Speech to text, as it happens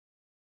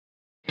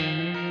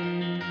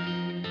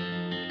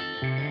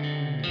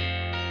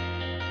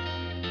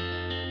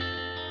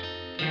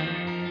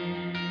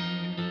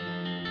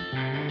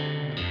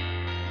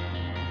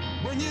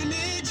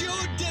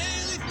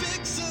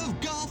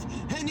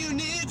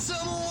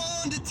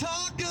Someone to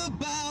talk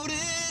about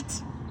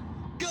it.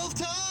 Golf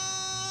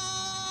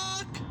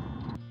Talk.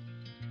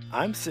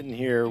 I'm sitting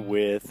here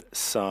with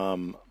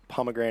some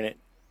pomegranate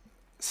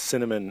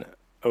cinnamon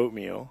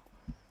oatmeal,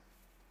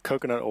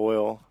 coconut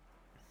oil,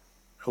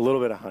 a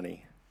little bit of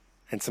honey,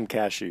 and some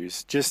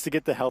cashews, just to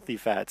get the healthy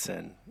fats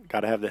in. Got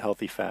to have the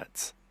healthy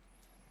fats.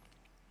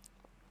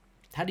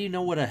 How do you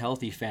know what a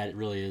healthy fat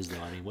really is, though?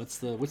 I mean, what's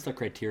the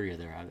criteria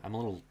there? I've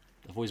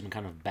always been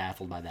kind of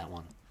baffled by that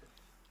one.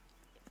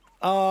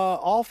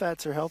 All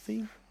fats are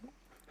healthy,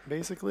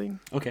 basically.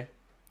 Okay.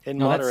 In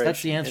No, moderation.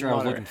 that's the answer I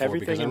was looking for.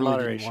 Everything because I in really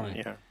moderation. didn't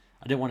want to. Yeah.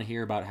 I didn't want to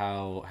hear about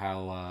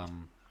how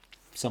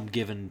some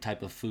given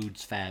type of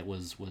food's fat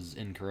was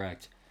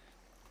incorrect.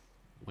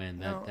 When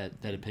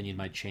that opinion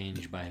might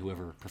change by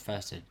whoever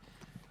professed it.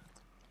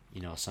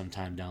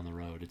 Sometime down the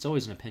road. It's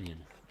always an opinion.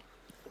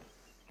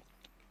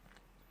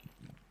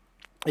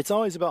 It's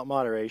always about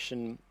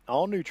moderation.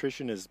 All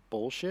nutrition is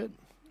bullshit.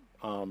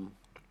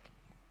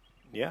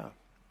 Yeah.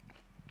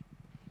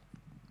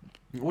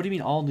 What do you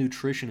mean all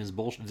nutrition is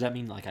bullshit? Does that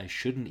mean like I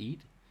shouldn't eat?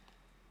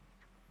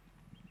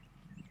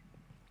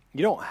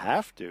 You don't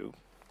have to.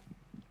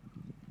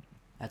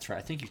 That's right.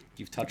 I think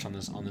you've touched on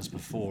this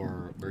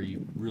before, where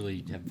you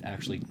really have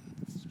actually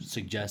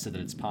suggested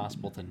that it's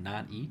possible to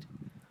not eat.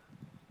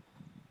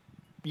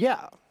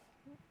 Yeah.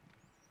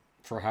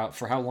 For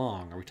how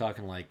long? Are we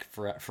talking like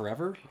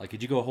forever? Like,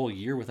 could you go a whole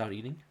year without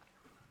eating?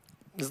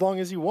 As long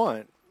as you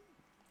want.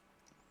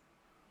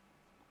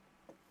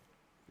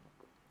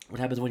 What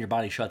happens when your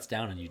body shuts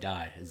down and you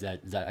die? Is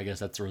that I guess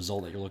that's the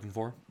result that you're looking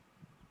for?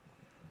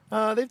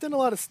 They've done a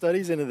lot of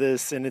studies into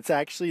this, and it's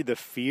actually the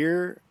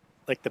fear,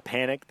 like the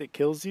panic that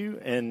kills you,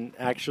 and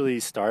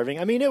actually starving.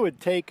 I mean, it would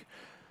take,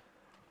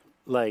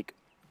 like,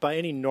 by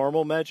any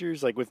normal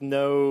measures, like with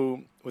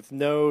no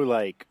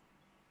like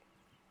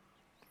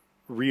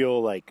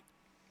real like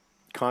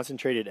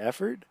concentrated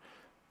effort,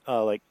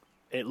 like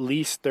at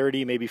least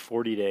 30, maybe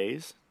 40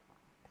 days,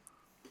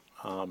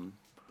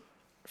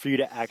 for you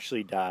to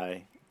actually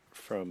die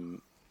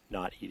from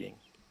not eating.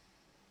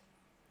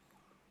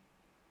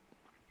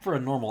 For a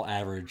normal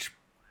average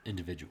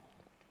individual.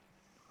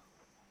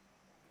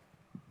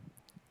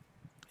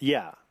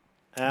 Yeah.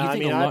 Do you I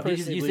think, mean, I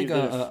personally do you think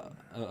believe that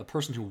a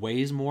person who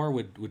weighs more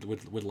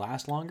would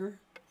last longer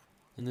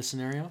in this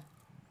scenario?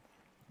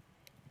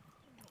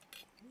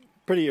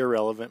 pretty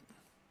irrelevant.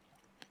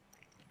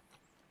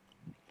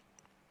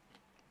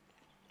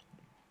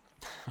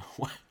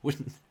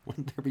 Wouldn't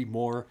there be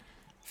more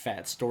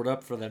fat stored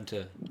up for them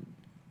to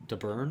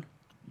burn?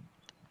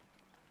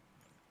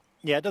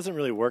 Yeah, it doesn't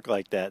really work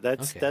like that.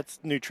 Okay. That's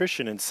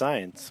nutrition and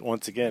science.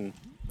 Once again,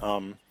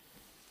 I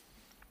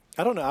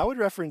don't know. I would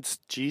reference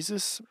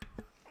Jesus.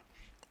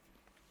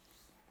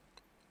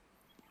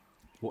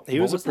 He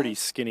was a pretty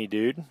skinny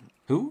dude.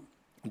 Who?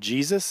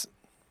 Jesus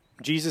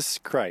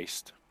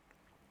Christ.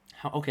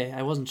 Okay,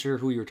 I wasn't sure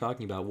who you were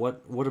talking about.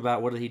 What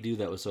did he do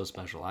that was so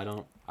special? I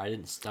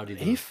didn't study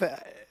the He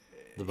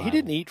Bible.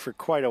 didn't eat for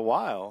quite a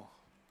while.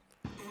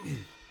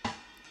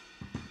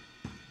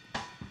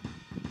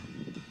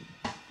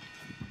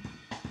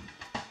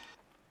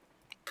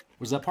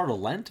 Was that part of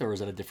Lent, or is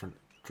that a different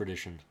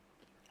tradition?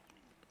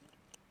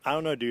 I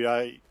don't know, dude.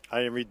 I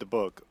didn't read the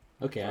book.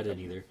 Okay, I didn't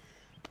either.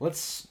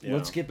 Let's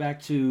Yeah. get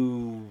back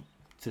to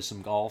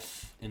some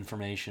golf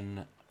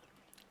information.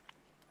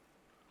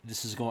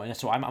 This is going.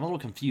 So I'm a little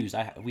confused.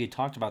 We had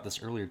talked about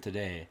this earlier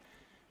today,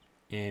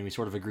 and we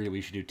sort of agreed that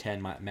we should do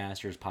 10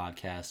 Masters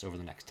podcasts over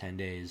the next 10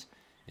 days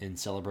in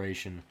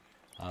celebration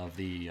of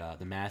the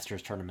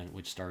Masters tournament,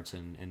 which starts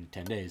in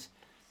 10 days.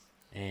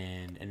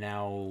 And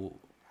now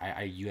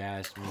you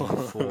asked me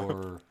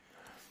for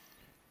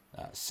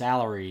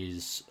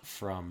salaries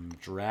from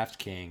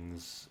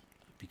DraftKings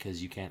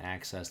because you can't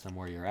access them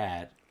where you're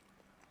at.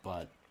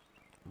 But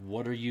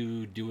what are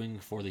you doing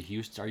for the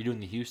Houston? Are you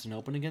doing the Houston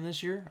Open again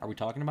this year? Are we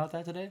talking about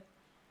that today?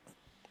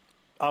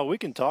 Oh, we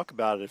can talk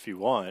about it if you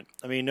want.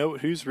 I mean,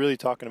 who's really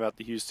talking about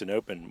the Houston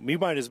Open? We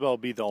might as well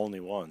be the only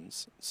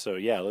ones. So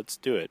yeah, let's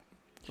do it.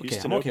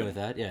 I'm okay with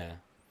that. Yeah.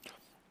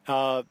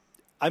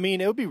 I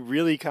mean, it would be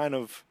really kind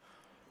of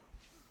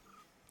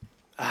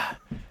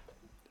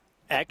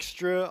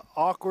extra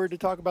awkward to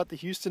talk about the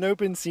Houston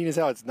Open, seeing as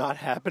how it's not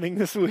happening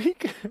this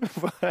week.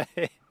 But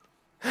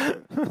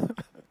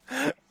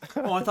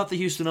Oh, I thought the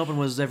Houston Open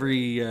was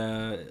every.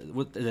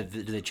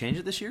 Did they change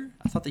it this year?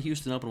 I thought the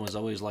Houston Open was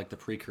always like the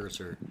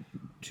precursor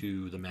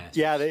to the Masters.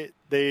 yeah,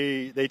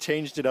 they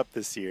changed it up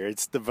this year.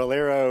 It's the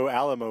Valero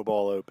Alamo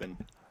Bowl Open.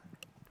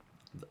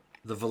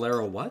 The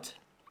Valero what?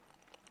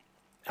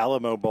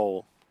 Alamo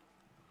Bowl.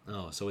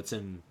 Oh, so it's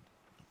in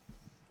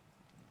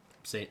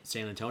San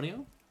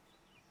Antonio?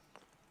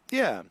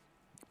 Yeah.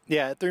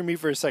 Yeah, it threw me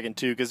for a second,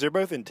 too, because they're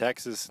both in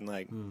Texas, and,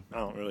 I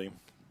don't really...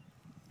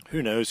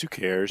 Who knows? Who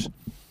cares?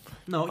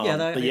 No, but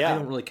yeah. I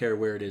don't really care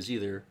where it is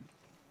either.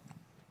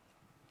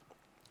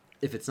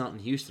 If it's not in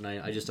Houston,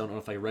 I just don't know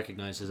if I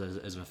recognize it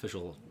as an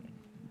official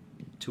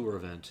tour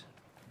event.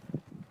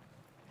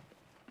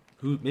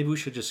 Maybe we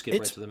should just skip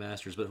right to the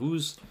Masters, but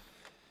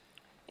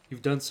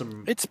you've done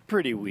some... It's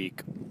pretty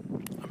weak.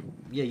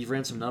 Yeah, you've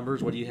ran some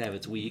numbers. What do you have?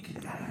 It's weak.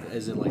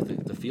 Is it like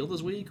the field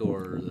is weak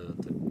or the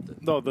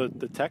No,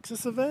 the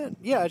Texas event.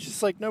 Yeah, it's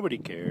just like nobody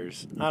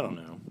cares. I don't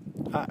know.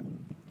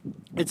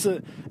 It's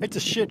a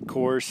shit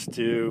course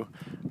too,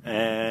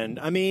 and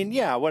I mean,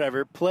 yeah,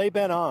 whatever. Play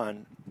Ben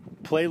On,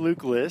 play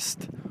Luke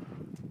List,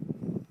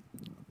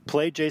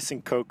 play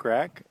Jason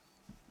Kokrak,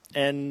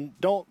 and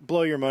don't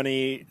blow your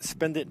money.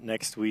 Spend it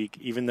next week,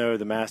 even though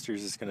the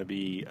Masters is going to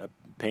be a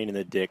pain in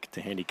the dick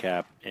to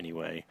handicap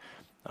anyway.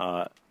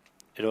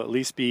 It'll at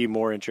least be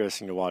more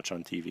interesting to watch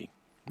on TV.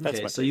 That's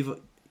okay, my so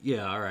pick.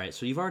 all right.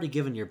 So you've already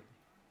given your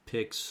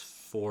picks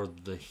for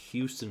the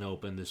Houston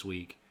Open this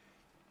week.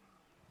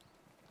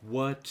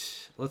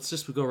 Let's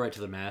just go right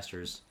to the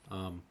Masters.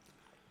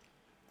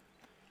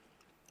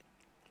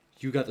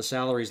 You got the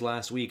salaries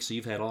last week, so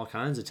you've had all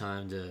kinds of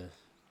time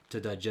to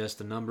digest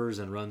the numbers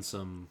and run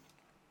some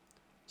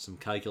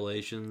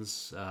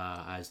calculations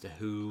as to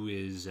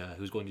who's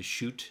going to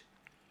shoot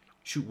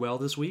well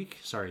this week.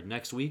 Sorry,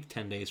 next week,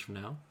 10 days from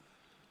now.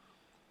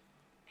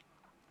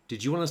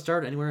 Did you want to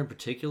start anywhere in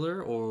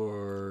particular,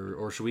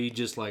 or should we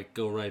just like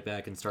go right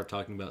back and start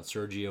talking about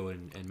Sergio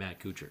and Matt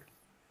Kuchar?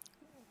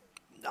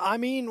 I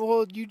mean,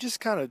 well, you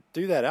just kind of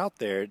threw that out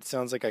there. It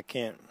sounds like I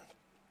don't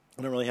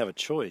really have a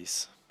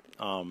choice.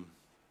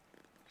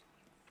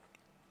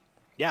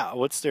 Yeah,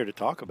 what's there to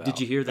talk about? Did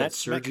you hear that Matt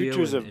Sergio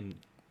Kuchar's and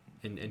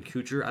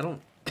Kuchar? I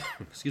don't.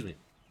 Excuse me.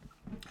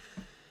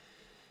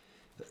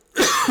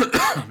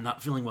 I'm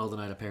not feeling well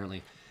tonight,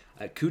 apparently.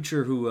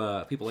 Kuchar,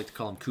 who people like to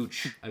call him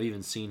Cooch. I've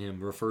even seen him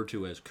referred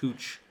to as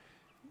Cooch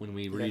when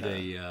we read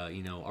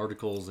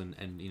articles and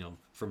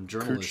from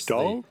journalists. Cooch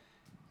dog?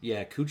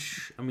 Yeah,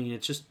 Cooch. I mean,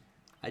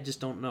 I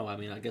just don't know. I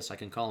mean, I guess I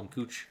can call him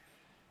Cooch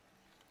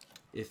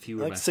if he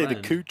were my friend. I'd say the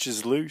Cooch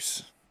is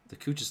loose. The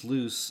Cooch is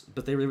loose,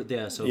 but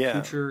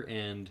Kuchar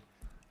and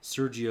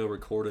Sergio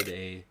recorded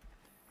a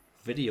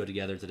video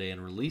together today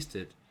and released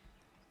it.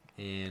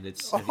 And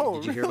it's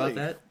did you hear about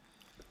that?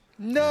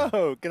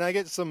 No. Can I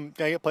get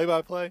play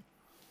by play?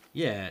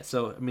 Yeah,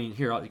 so I mean,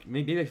 here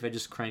maybe if I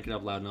just crank it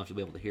up loud enough, you'll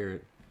be able to hear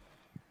it.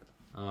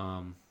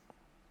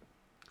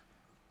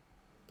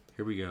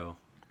 Here we go.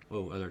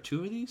 Whoa, are there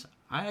two of these?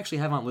 I actually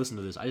haven't listened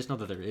to this. I just know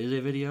that there is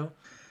a video.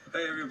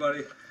 Hey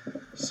everybody,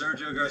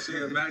 Sergio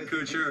Garcia, Matt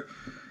Kuchar.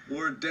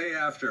 We're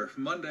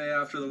Monday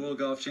after the World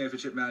Golf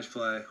Championship match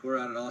play. We're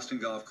out at Austin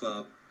Golf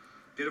Club.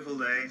 Beautiful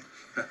day.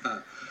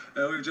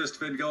 And we've just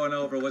been going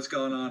over what's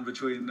going on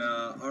between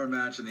our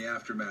match and the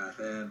aftermath.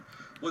 And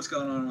what's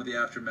going on with the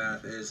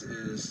aftermath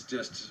is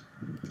just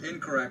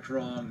incorrect,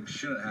 wrong,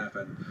 shouldn't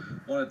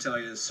happen. I want to tell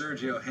you,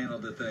 Sergio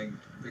handled the thing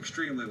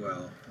extremely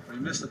well. We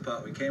missed the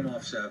putt. We came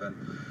off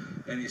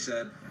 7. And he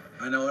said,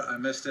 I know it. I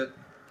missed it.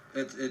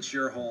 It's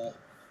your hole.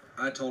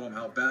 I told him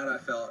how bad I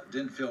felt.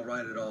 Didn't feel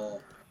right at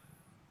all.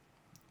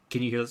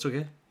 Can you hear this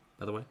okay,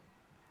 by the way?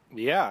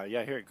 Yeah, I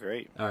hear it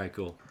great. All right,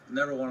 cool.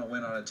 Never want to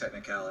win on a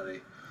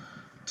technicality.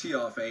 Tee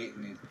off 8,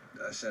 and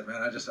I said,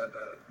 man, I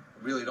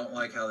really don't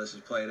like how this has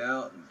played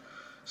out. And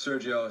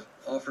Sergio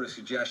offered a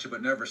suggestion,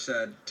 but never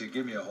said to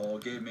give me a hole.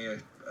 Gave me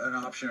an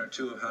option or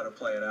two of how to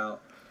play it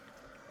out.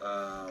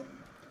 I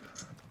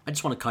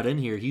just want to cut in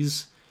here.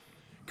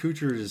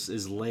 Kuchar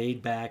is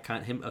laid back.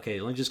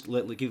 Okay, let me just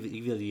give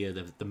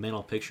you the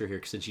mental picture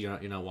here, since you're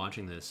not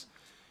watching this.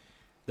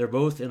 They're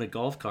both in a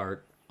golf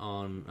cart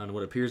on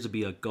what appears to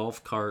be a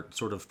golf cart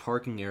sort of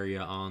parking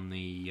area on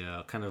the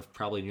kind of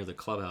probably near the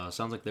clubhouse.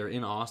 Sounds like they're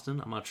in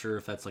Austin. I'm not sure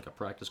if that's like a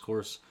practice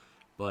course,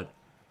 but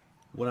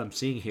what I'm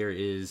seeing here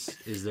is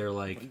they're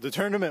like the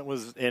tournament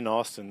was in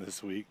Austin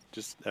this week.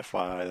 Just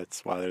FYI,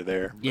 that's why they're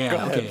there.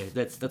 Yeah, okay,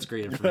 that's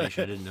great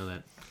information. I didn't know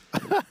that.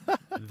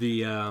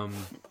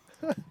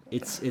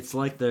 It's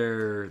like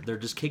they're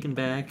just kicking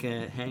back,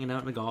 hanging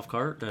out in a golf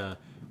cart,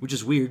 which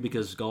is weird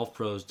because golf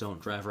pros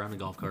don't drive around in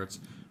golf carts.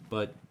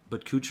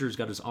 But Kuchar's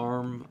got his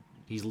arm.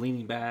 He's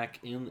leaning back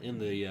in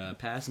the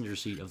passenger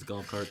seat of the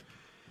golf cart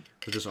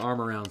with his arm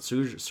around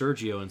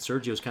Sergio, and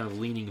Sergio's kind of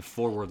leaning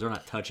forward. They're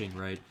not touching,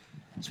 right?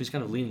 So he's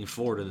kind of leaning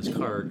forward in this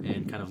cart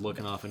and kind of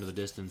looking off into the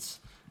distance.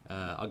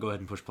 I'll go ahead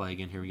and push play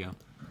again. Here we go.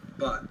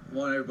 But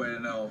want everybody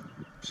to know,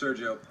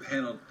 Sergio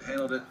handled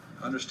it,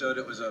 understood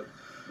it was a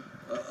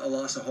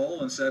loss of hole,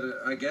 and said,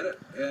 I get it,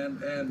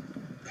 and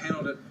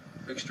handled it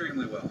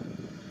extremely well.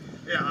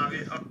 Yeah,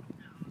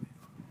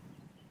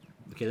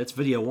 Okay, that's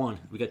video 1.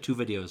 We got 2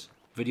 videos.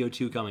 Video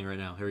 2 coming right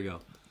now. Here we go.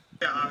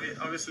 Yeah,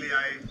 obviously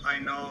I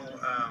know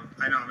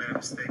I made a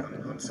mistake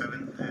on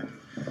 7, and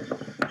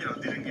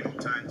didn't give him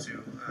time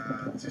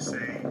to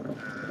say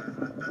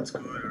that's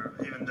good, or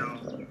even though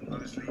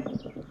obviously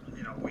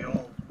we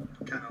all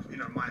kind of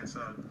in our minds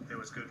thought it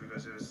was good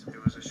because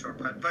it was a short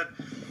putt, but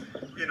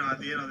at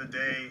the end of the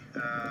day.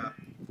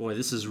 Boy,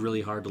 this is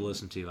really hard to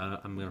listen to.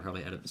 I'm gonna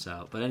probably edit this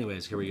out, but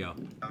anyways, here we go.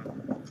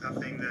 I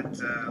think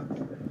that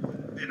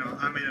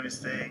I made a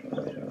mistake.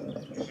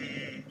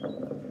 He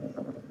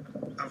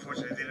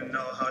unfortunately didn't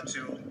know how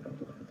to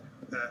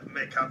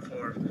make up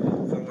for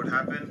what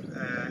happened,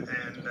 and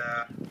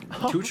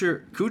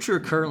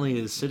Kuchar currently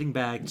is sitting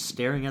back,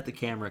 staring at the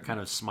camera, kind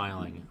of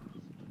smiling.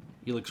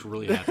 He looks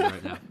really happy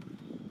right now.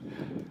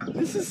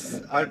 This is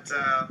But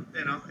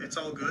you know, it's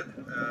all good.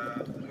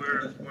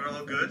 We're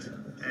all good,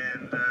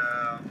 and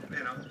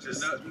you know,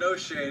 just No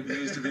shade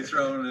needs to be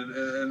thrown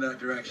in that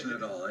direction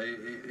at all.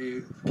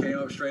 He came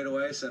up straight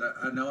away, said,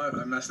 I know I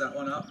messed that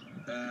one up,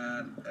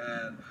 and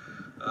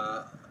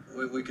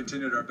we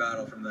continued our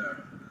battle from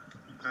there.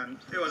 and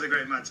it was a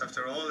great match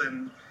after all,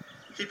 and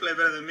he played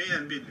better than me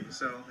and beat me.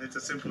 So it's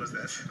as simple as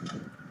that.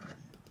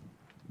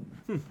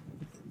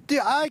 Dude,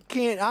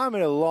 I'm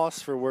at a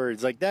loss for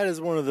words. Like, that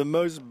is one of the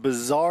most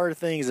bizarre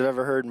things I've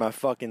ever heard in my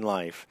fucking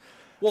life.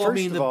 Well,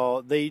 First of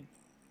all, Dude,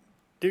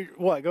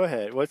 what? Go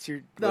ahead. What's your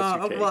take?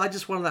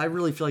 Well, I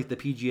really feel like the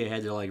PGA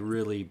had to, like,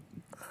 really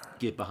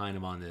get behind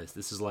him on this.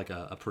 This is like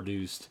a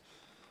produced...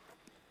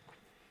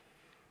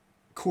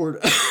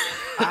 coordinated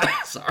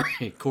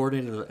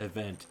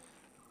event.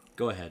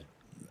 Go ahead.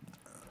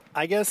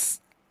 I guess,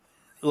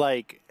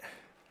 like...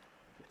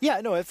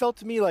 Yeah, no, it felt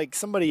to me like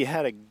somebody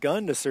had a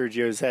gun to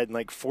Sergio's head and,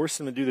 like, forced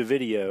him to do the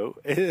video.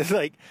 It's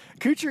like,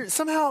 Kuchar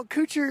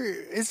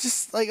is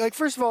just, like,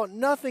 first of all,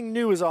 nothing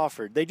new was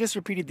offered. They just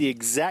repeated the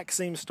exact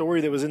same story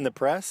that was in the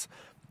press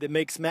that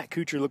makes Matt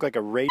Kuchar look like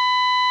a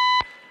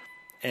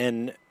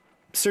And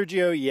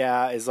Sergio,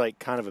 yeah, is, like,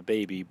 kind of a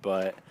baby,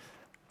 but,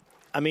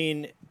 I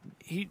mean,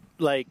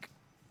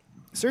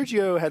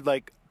 Sergio had,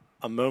 like,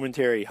 a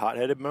momentary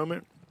hot-headed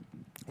moment,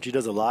 which he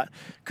does a lot.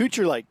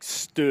 Kuchar, like,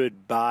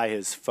 stood by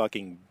his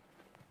fucking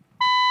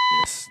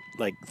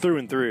like, through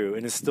and through,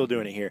 and is still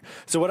doing it here.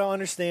 So what I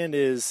understand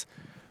is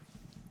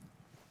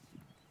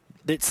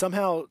that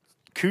somehow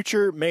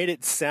Kuchar made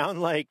it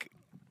sound like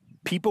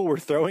people were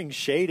throwing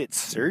shade at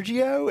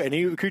Sergio, and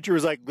Kuchar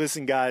was like,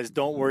 listen, guys,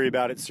 don't worry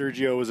about it.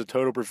 Sergio was a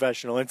total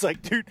professional. And it's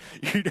like, dude,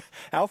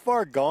 how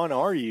far gone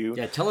are you?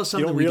 Yeah, tell us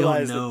something we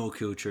don't know,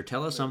 Kuchar.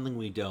 Tell us something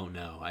we don't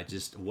know.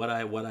 What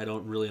I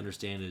don't really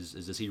understand is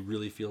does he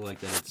really feel like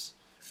that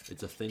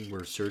it's a thing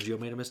where Sergio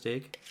made a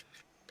mistake?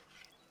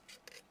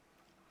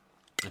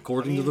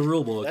 According to the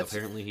rule book,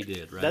 apparently he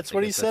did, right? That's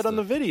what he said on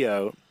the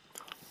video.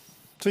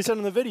 So he said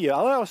in the video,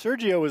 I know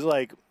Sergio was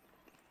like,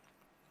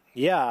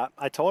 yeah,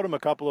 I told him a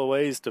couple of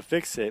ways to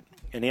fix it,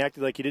 and he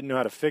acted like he didn't know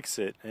how to fix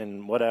it,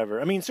 and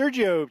whatever. I mean,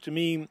 Sergio, to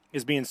me,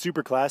 is being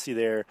super classy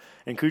there,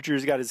 and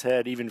Kuchar's got his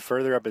head even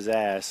further up his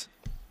ass.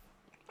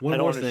 One I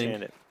don't more understand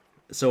thing. it.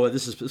 So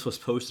this was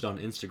posted on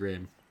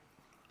Instagram.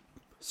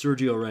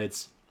 Sergio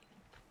writes,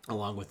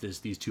 along with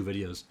these two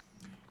videos,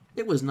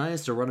 it was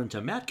nice to run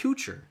into Matt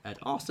Kuchar at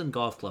Austin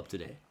Golf Club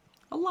today.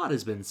 A lot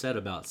has been said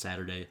about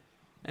Saturday,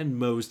 and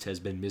most has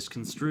been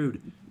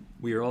misconstrued.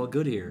 We are all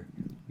good here.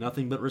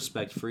 Nothing but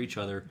respect for each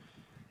other,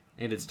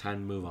 and it's time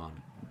to move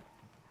on.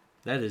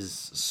 That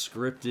is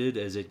scripted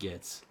as it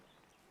gets.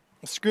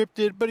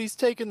 Scripted, but he's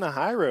taking the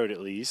high road at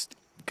least.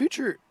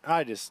 Kuchar,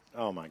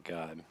 oh my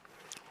God.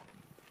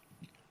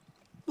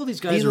 Well,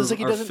 these guys are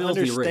filthy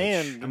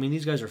understand. rich. I mean,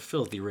 these guys are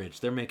filthy rich.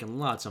 They're making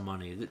lots of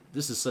money.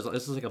 This is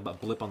like a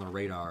blip on the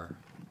radar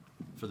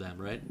for them,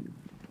 right?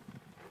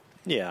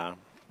 Yeah.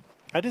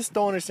 I just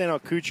don't understand how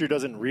Kuchar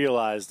doesn't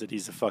realize that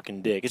he's a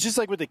fucking dick. It's just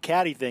like with the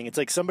caddy thing. It's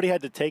like somebody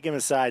had to take him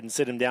aside and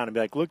sit him down and be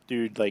like, look,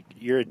 dude, like,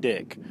 you're a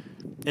dick.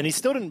 And he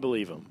still didn't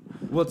believe him.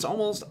 Well, it's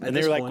almost at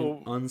this like,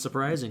 point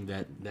unsurprising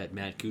that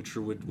Matt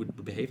Kuchar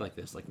would behave like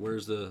this. Like,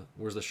 where's the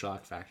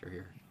shock factor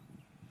here?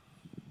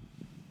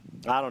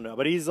 I don't know,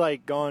 but he's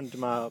like gone to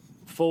my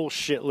full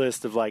shit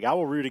list of like, I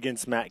will root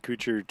against Matt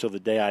Kuchar till the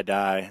day I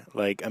die.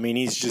 Like, I mean,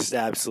 he's just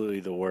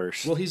absolutely the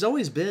worst. Well, he's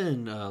always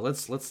been.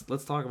 Let's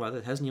talk about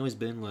that. Hasn't he always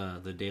been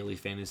the daily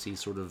fantasy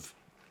sort of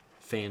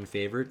fan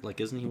favorite? Like,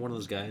 isn't he one of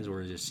those guys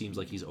where it just seems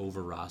like he's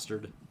over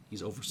rostered?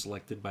 He's over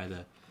selected by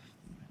the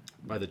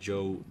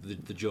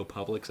Joe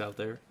Publics out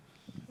there.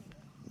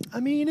 I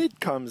mean,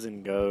 it comes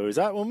and goes.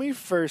 When we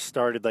first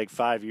started like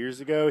 5 years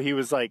ago, he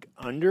was like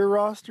under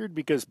rostered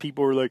because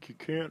people were like, he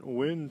can't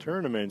win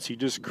tournaments. He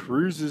just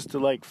cruises to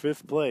like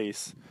 5th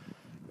place.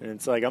 And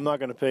it's like, I'm not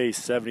going to pay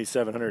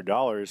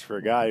 $7,700 for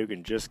a guy who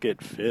can just get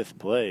 5th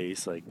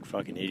place, like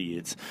fucking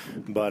idiots.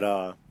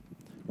 But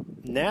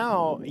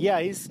now, yeah,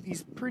 he's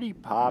pretty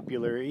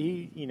popular.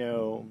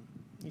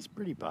 He's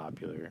pretty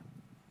popular.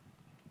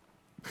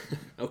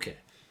 Okay.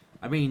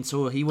 I mean,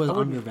 so he was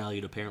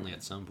undervalued apparently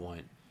at some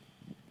point.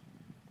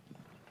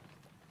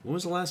 When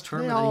was the last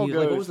tournament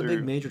what was the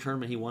big major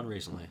tournament he won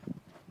recently?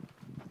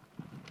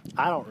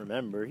 I don't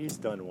remember. He's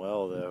done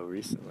well, though,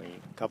 recently.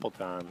 A couple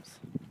times.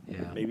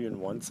 Yeah. Maybe even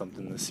won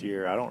something this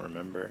year. I don't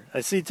remember.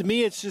 To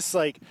me, it's just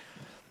like,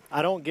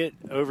 I don't get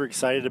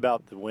overexcited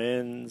about the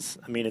wins.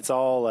 I mean, it's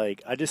all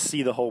like, I just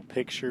see the whole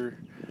picture.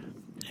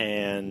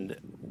 And,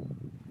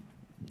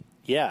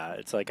 yeah,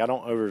 it's like I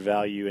don't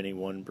overvalue any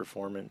one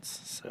performance.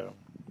 So,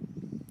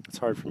 it's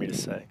hard for me to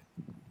say.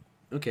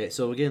 Okay,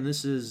 so again,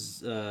 this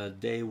is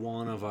day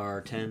one of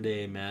our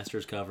 10-day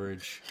Masters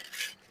coverage.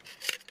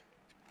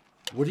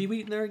 What are you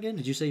eating there again?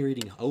 Did you say you're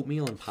eating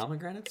oatmeal and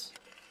pomegranates?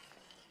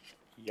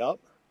 Yup.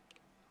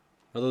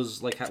 Are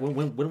those, like,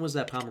 when was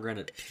that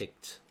pomegranate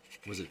picked?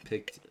 Was it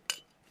picked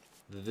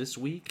this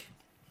week?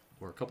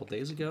 Or a couple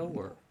days ago?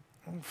 Or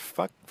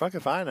Fuck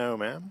if I know,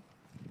 man.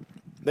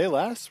 They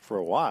last for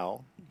a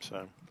while,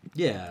 so.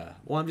 Yeah.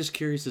 Well, I'm just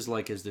curious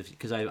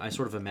because I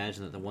sort of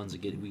imagine that the ones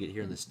that we get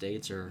here in the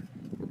States were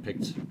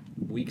picked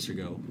weeks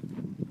ago.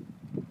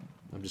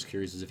 I'm just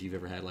curious as if you've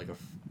ever had like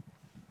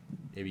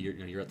maybe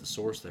you're at the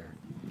source there.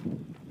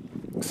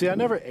 See, I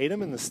never ate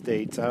them in the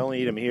States. I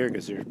only eat them here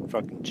because they're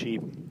fucking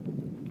cheap.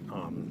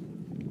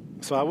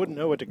 So I wouldn't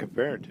know what to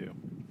compare it to.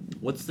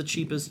 What's the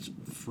cheapest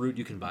fruit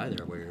you can buy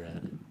there where you're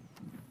at?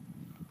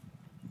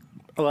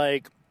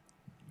 Like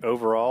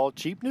overall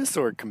cheapness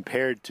or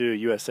compared to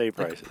USA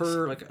prices?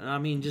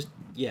 I'm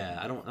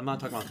not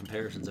talking about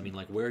comparisons. I mean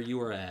like where you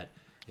are at.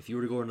 If you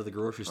were to go into the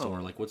grocery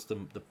store, like what's the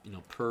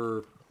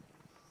per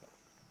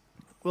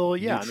Well,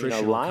 yeah, I mean, a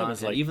nutritional lime content,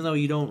 is like even though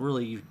you don't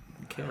really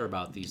care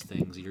about these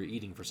things you're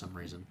eating for some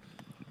reason.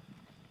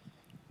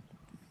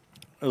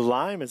 a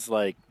lime is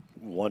like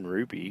 1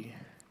 rupee.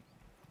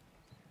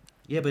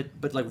 Yeah,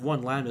 but like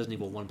one lime doesn't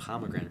equal one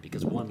pomegranate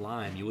because one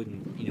lime you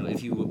wouldn't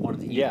if you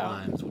wanted to eat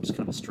limes, which is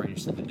kind of a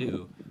strange thing to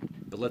do.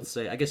 But let's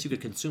say I guess you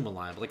could consume a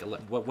lime, but like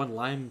one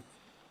lime,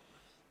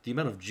 the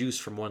amount of juice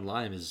from one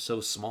lime is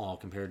so small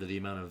compared to the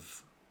amount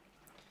of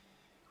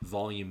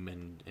volume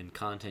and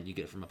content you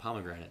get from a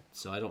pomegranate.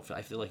 So I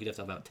feel like you'd have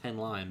to have about 10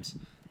 limes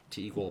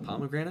to equal a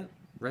pomegranate,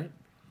 right?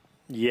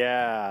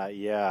 Yeah,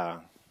 yeah.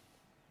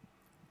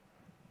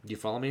 Do you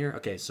follow me here?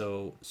 Okay,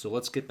 so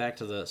let's get back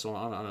to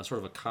on a sort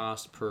of a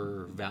cost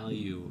per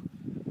value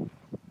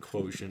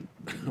quotient.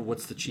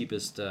 What's the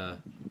cheapest?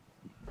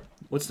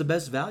 What's the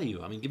best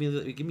value? I mean, give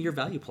me your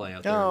value play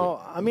out there. No,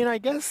 I mean, I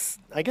guess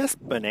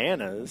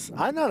bananas.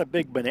 I'm not a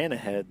big banana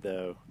head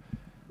though.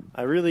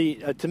 I really,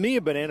 to me,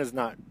 a banana's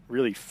not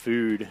really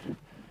food.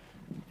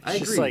 I It's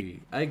just agree.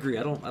 I agree.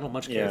 I don't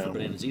much care Yeah. for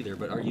bananas either.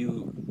 But have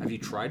you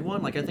tried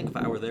one? Like I think if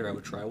I were there, I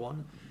would try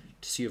one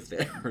to see if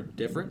they are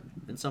different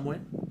in some way.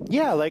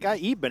 Yeah, like I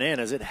eat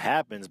bananas. It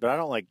happens, but I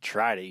don't like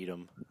try to eat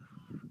them.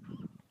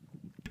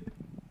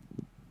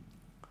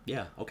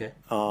 Yeah. Okay.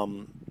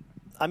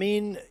 I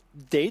mean,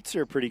 dates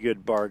are a pretty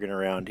good bargain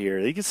around here.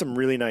 You get some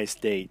really nice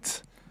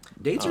dates.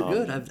 Dates are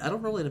good.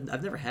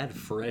 I've never had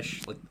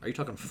fresh. Like, are you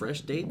talking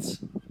fresh dates?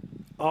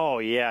 Oh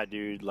yeah,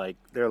 dude. Like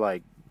they're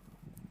like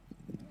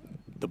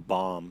the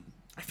bomb.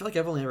 I feel like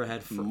I've only ever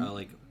had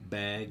like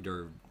bagged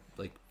or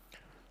like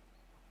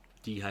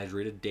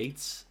dehydrated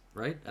dates.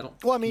 Right? I don't.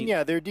 Well, I mean,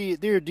 yeah, they're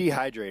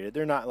dehydrated.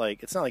 They're not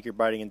like it's not like you're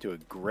biting into a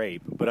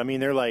grape, but I mean,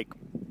 they're like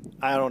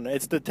I don't know.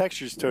 It's the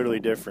texture's totally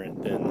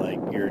different than like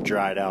your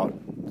dried out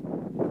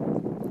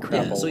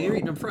crap. Yeah. So you're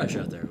eating them fresh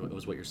out there.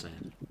 Was what you're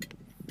saying?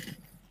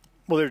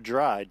 Well, they're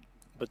dried,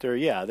 but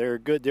they're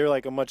good. They're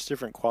like a much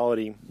different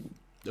quality.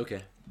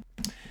 Okay.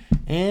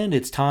 And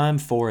it's time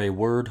for a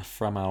word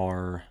from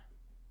our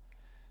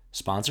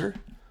sponsor.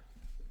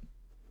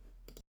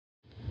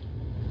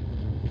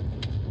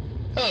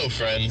 Hello,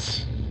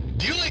 friends.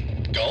 Do you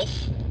like golf?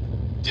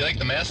 Do you like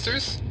the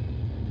Masters?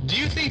 Do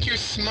you think you're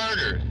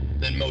smarter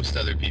than most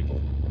other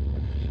people?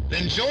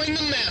 Then join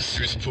the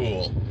Masters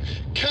Pool.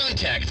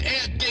 Contact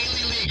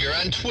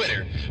 @DailyLeaguer on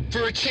Twitter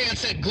for a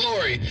chance at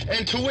glory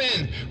and to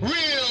win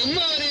real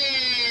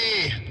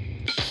money!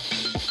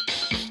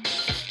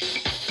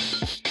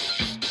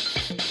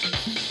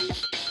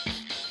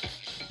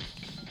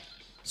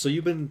 So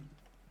you've been,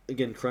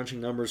 again, crunching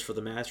numbers for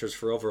the Masters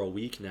for over a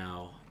week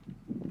now.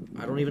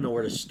 I don't even know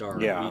where to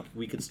start. Yeah.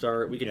 We could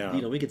start. We could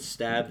Yeah. we could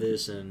stab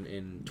this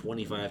in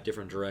 25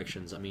 different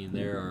directions. I mean,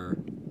 there are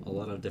a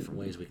lot of different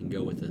ways we can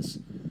go with this.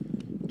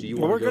 Do you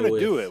Well, want we're to go gonna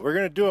with do it. We're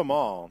gonna do them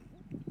all.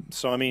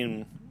 So I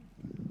mean,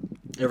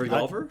 every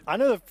golfer? I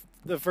know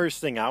the first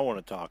thing I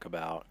want to talk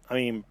about. I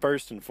mean,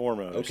 first and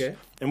foremost. Okay.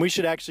 And we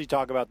should actually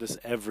talk about this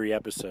every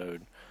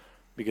episode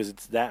because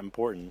it's that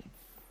important.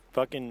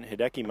 Fucking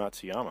Hideki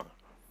Matsuyama.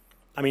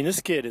 I mean,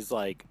 this kid is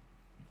like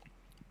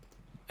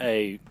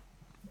a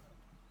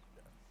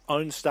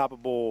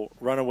unstoppable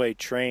runaway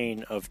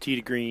train of tee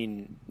to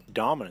green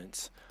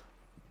dominance.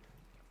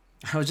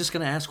 I was just going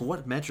to ask,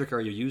 what metric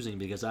are you using?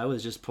 Because I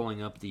was just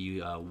pulling up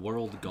the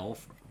World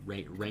Golf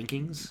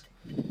rankings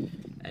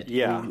at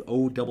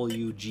OWGR.com.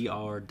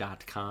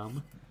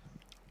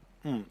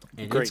 And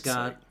great it's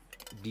got,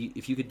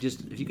 if you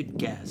could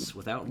guess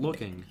without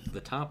looking,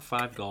 the top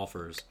 5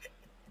 golfers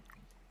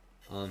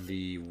on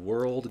the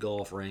World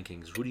Golf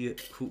rankings.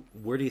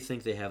 Where do you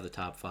think they have the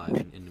top 5?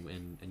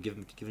 And give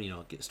them,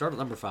 start at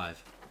number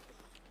 5.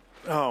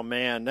 Oh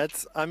man,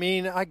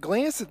 I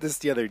glanced at this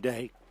the other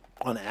day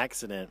on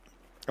accident.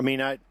 I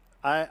mean, I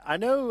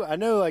know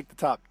like the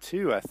top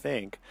 2, I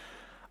think.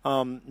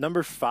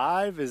 Number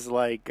 5 is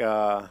like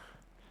oh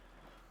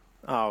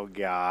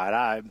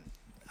god,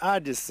 I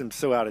just am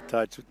so out of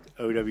touch with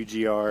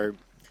OWGR.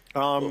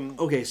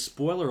 Okay,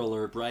 spoiler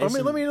alert,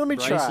 Bryson. Let me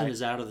Bryson try.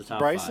 is out of the top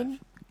Bryson?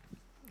 5.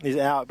 He's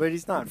out, but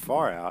he's not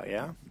far out,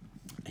 yeah.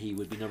 He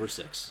would be number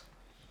 6.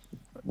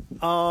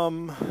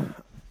 All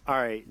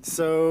right,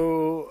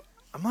 so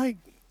I'm like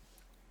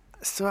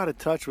so out of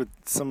touch with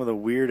some of the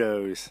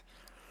weirdos.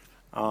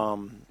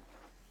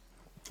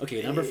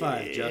 Okay, number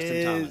 5,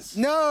 Justin Thomas.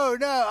 No.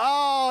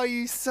 Oh,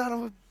 you son of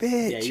a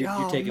bitch. Yeah, you're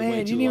oh, taking man, way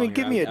you too didn't even long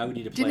give here. me I would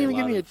need to play didn't even a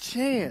give lot me a of-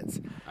 chance.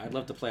 I'd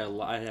love to play a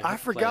lot. I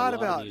forgot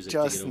about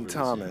Justin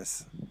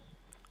Thomas. Thomas.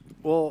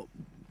 Well,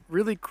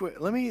 really quick,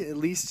 let me at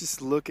least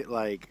just look at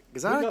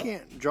because I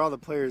can't draw the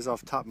players off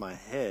the top of my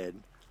head.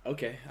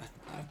 Okay,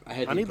 I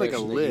had the I need, like, a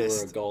impression that you were a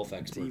list golf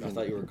expert. I even-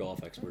 thought you were a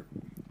golf expert.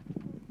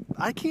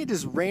 I can't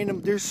just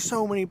random. There's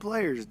so many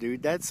players,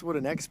 dude. That's what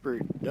an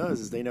expert does.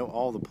 Is they know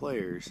all the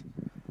players,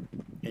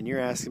 and you're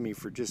asking me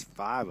for just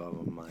 5 of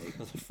them, like.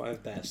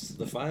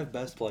 The 5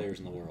 best players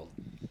in the world.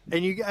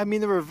 And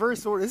the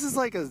reverse order. This is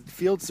like a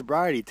field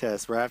sobriety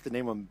test where I have to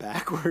name them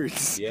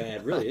backwards. Yeah,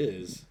 it really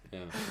is.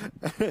 Yeah.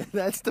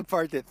 That's the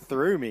part that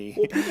threw me.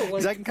 Well, people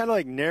Because I can kind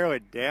of narrow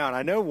it down.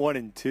 I know 1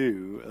 and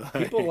 2.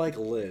 People like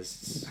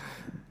lists,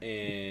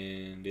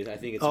 and I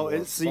think it's more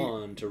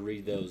fun to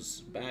read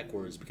those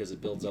backwards because it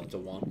builds up to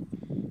 1.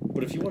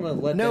 But if you want to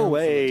let No down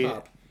way. from the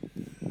top,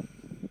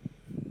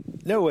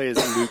 No way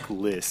is Luke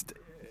List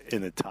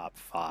in the top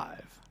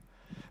 5.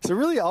 So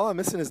really, all I'm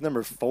missing is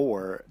number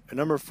 4. And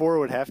number 4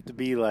 would have to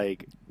be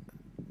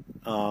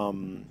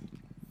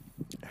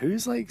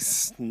who's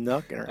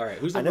snuck in? All right,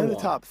 who's I number know the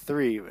 1? top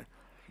 3.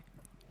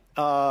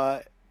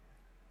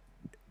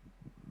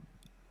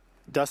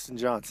 Dustin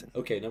Johnson,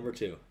 Okay, number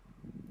 2.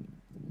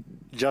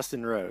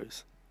 Justin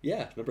Rose,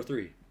 Yeah, number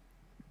 3.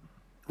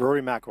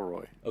 Rory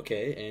McIlroy.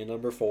 Okay, and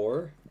number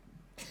 4.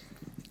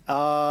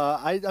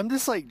 I'm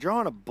just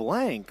drawing a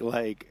blank.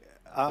 Okay.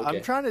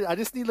 I'm trying to. I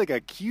just need a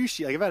cue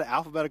sheet. I've got an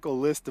alphabetical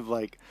list of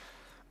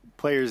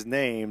players'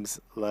 names.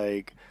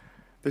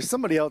 There's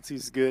somebody else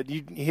who's good.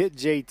 You hit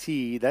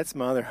JT. That's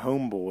my other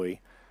homeboy.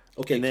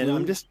 Okay, And then clue,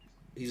 I'm just.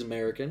 he's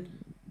American.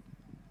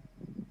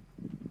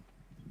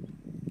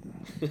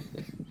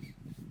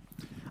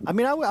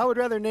 I would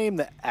rather name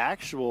the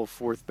actual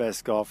 4th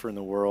best golfer in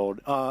the world,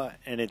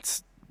 and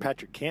it's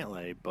Patrick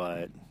Cantlay,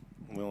 but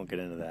we won't get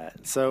into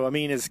that. So,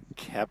 is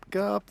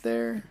Koepka up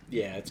there?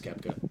 Yeah, it's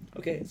Koepka.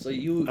 Okay, so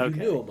you Okay.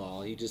 knew them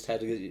all. You just had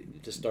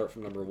to start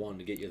from number 1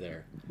 to get you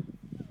there.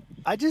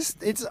 I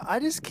just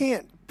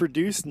can't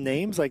produce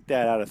names like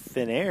that out of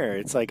thin air.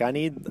 It's I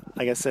need,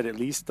 like I said, at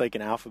least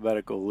an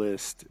alphabetical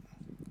list.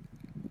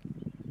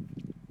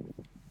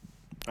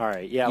 All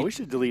right, yeah, we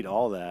should delete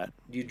all that.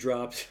 You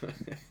dropped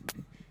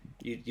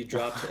you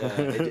dropped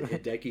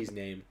Hideki's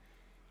name,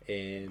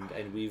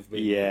 and we've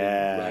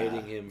been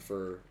writing him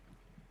for.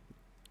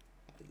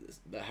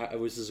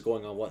 This is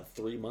going on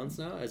 3 months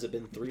now? Has it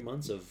been 3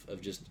 months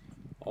of just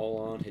all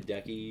on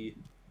Hideki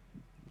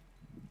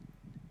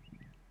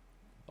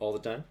all the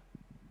time?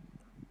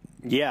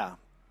 Yeah.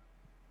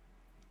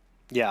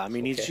 Yeah,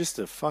 he's Okay. just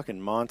a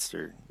fucking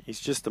monster. He's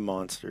just a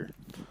monster.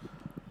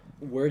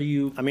 Where do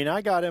you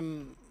I got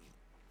him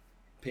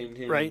pin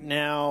him right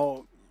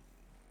now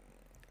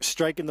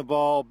striking the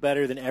ball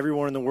better than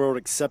everyone in the world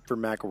except for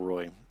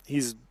McIlroy.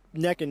 He's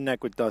neck and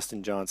neck with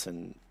Dustin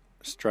Johnson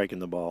striking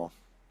the ball.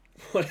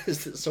 What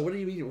is this? So what do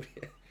you mean?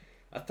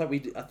 I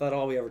thought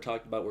all we ever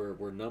talked about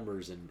were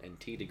numbers and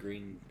tee to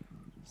green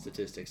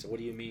statistics. So what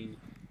do you mean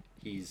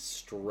he's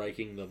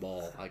striking the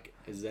ball?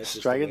 Is that just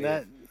Striking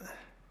that?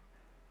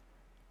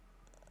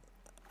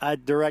 I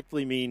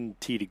directly mean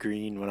tee to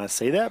green when I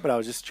say that, but I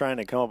was just trying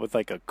to come up with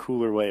a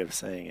cooler way of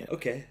saying it.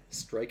 Okay,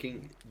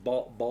 striking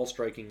ball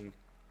striking.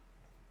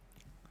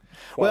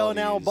 Well,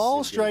 now qualities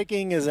ball is good.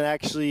 striking is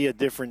actually a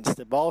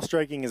different. Ball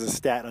striking is a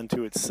stat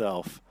unto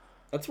itself.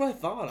 That's what I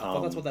thought. I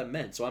thought that's what that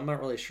meant. So I'm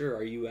not really sure.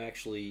 Are you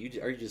actually?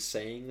 Are you just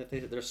saying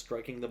that they're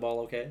striking the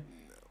ball okay?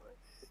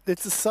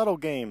 It's a subtle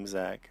game,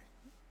 Zach.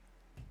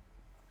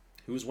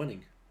 Who's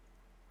winning?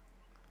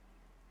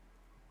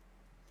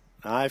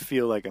 I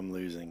feel like I'm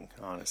losing,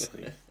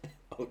 honestly.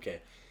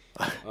 Okay.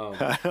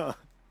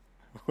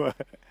 What?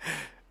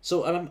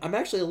 So I'm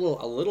actually a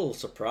little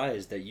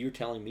surprised that you're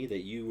telling me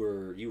that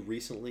you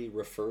recently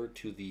referred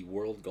to the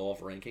World Golf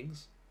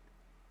Rankings,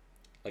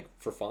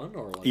 for fun,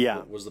 or Yeah.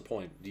 what was the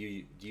point? Do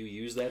you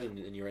use that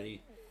in your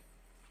any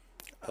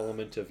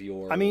element of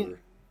your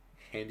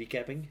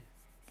handicapping?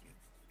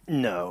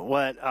 No.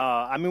 What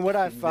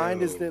I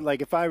find is No.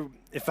 that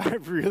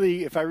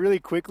if I really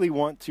quickly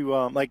want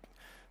to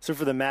so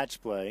for the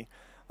match play,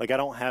 I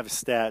don't have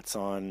stats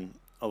on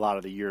a lot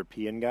of the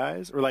European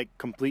guys or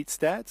complete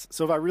stats.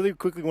 So if I really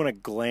quickly want to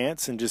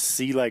glance and just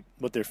see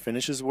what their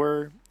finishes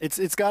were,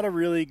 it's got a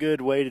really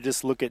good way to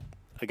just look at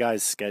a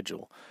guy's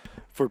schedule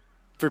for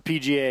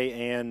PGA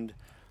and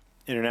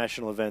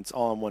international events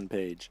all on one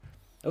page.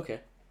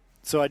 Okay.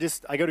 So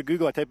I go to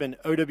Google, I type in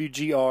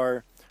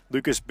OWGR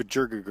Lucas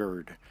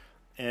Bjerregaard,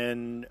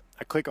 and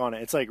I click on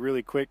it. It's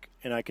really quick,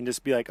 and I can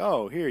just be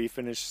oh, here, you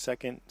finished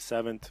 2nd,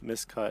 7th,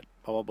 miscut,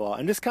 blah, blah, blah.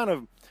 And just kind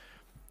of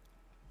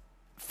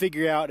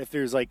figure out if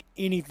there's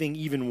anything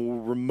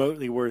even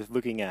remotely worth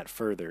looking at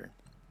further.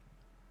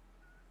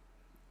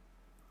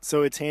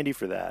 So it's handy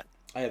for that.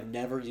 I have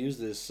never used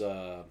this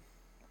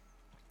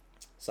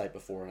site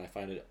before, and I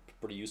find it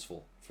pretty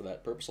useful for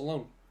that purpose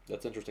alone.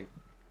 That's interesting.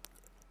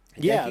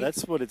 Yeah, Hideki?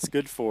 that's what it's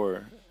good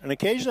for. And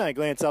occasionally I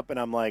glance up and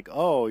I'm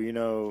oh,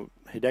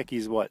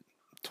 Hideki's what,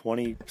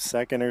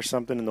 22nd or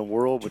something in the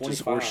world, which is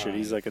 25. horseshit.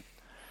 He's like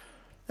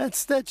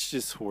that's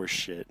just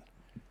horseshit.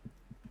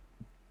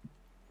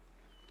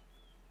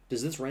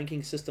 Does this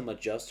ranking system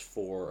adjust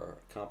for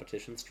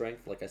competition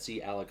strength? Like I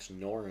see Alex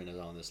Noren is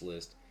on this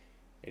list,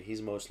 and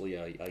he's mostly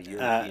a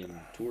European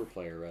tour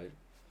player, right?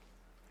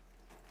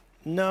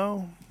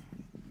 No.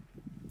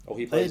 Oh,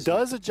 he plays. It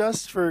does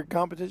adjust for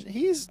competition.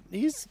 He's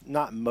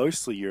not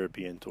mostly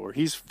European tour.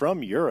 He's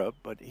from Europe,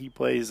 but he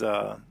plays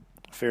a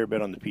fair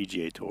bit on the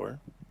PGA Tour.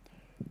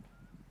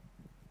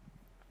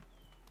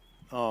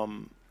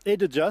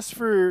 It adjusts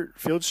for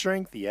field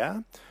strength,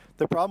 yeah.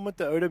 The problem with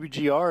the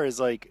OWGR is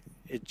like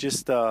it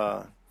just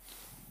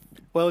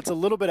well, it's a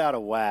little bit out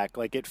of whack.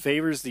 Like it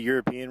favors the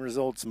European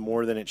results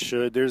more than it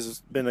should.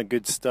 There's been a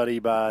good study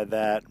by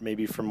that,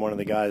 maybe from one of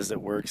the guys that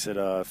works at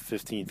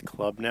 15th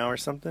Club now or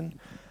something.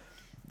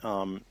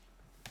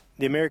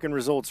 The American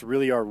results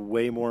really are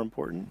way more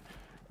important.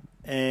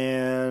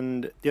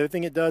 And the other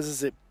thing it does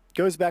is it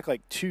goes back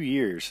like 2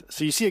 years.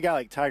 So you see a guy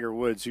like Tiger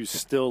Woods who's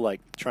still like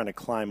trying to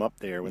climb up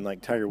there when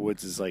like Tiger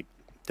Woods is like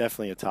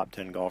definitely a top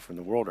 10 golfer in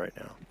the world right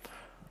now.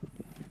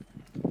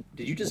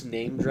 Did you just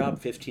name drop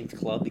 15th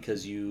Club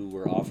because you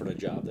were offered a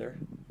job there?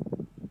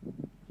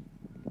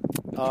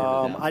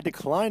 I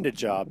declined a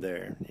job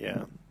there,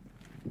 yeah.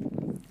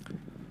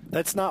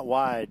 That's not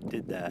why I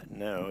did that,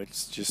 no.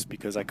 It's just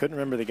because I couldn't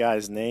remember the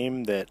guy's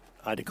name that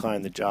I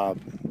declined the job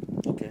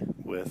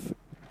with.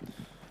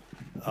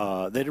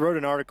 They wrote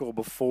an article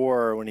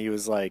before when he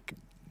was like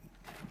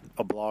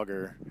a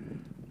blogger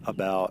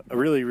about a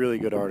really, really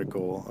good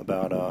article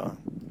about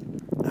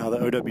how the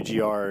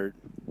OWGR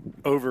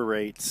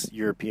overrates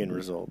European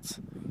results.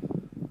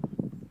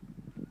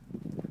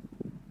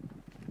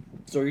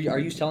 So are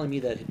you telling me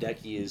that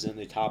Hideki is in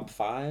the top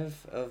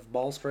 5 of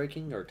ball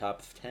striking or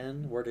top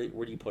 10? Where do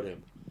you put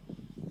him?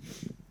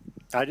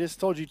 I just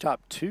told you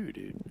top 2,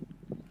 dude.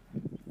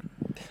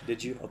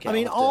 Did you? Okay. I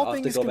mean, I'll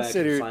have to go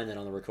considered, back and find that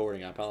on the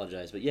recording. I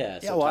apologize, but yeah.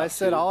 So yeah, well, I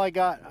said 2. all I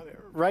got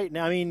right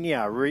now. I mean,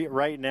 yeah,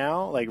 right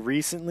now, like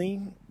recently,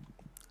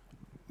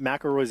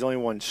 McIlroy's the only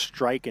one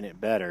striking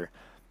it better.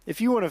 If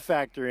you want to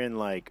factor in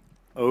like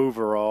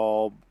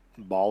overall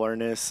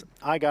ballerness,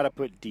 I gotta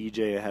put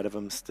DJ ahead of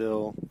him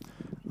still.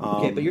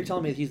 Okay, but you're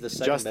telling me he's the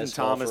second Justin best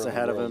Thomas golfer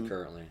ahead in the of world him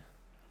currently.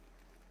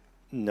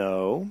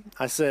 No,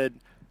 I said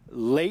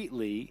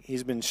lately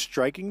he's been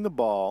striking the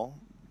ball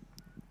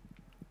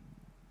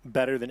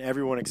better than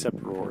everyone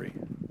except Rory.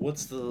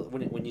 What's the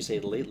when you say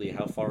lately?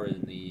 How far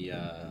in the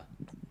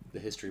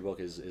history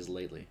book is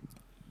lately?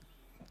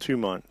 2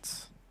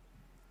 months.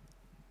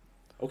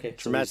 Okay,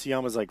 So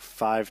Matsuyama's like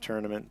 5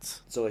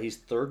 tournaments. So he's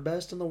third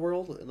best in the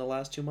world in the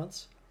last 2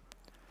 months?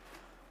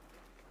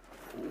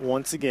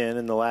 Once again,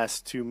 in the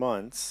last 2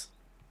 months,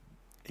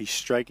 he's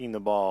striking the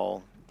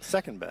ball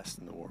second best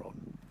in the world.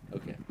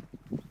 Okay.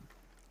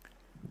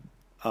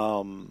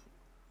 All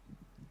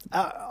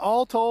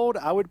told,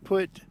 I would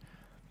put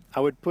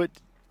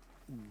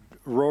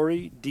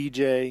Rory,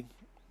 DJ,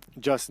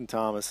 Justin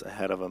Thomas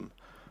ahead of him.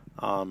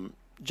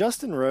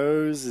 Justin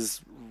Rose is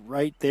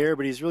right there,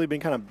 but he's really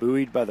been kind of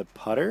buoyed by the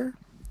putter.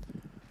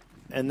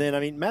 And then, I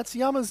mean,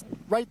 Matsuyama's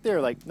right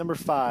there, like number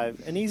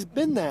 5, and he's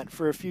been that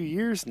for a few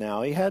years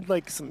now. He had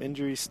like some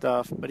injury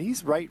stuff, but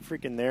he's right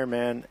freaking there,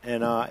 man.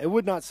 And it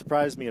would not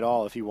surprise me at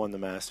all if he won the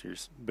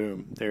Masters.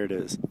 Boom, there it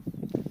is.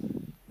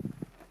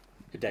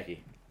 Hideki.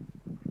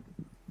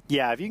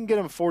 Yeah, if you can get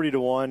him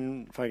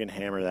 40-1, if I can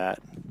hammer that.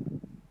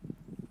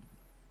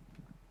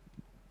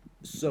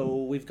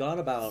 So we've gone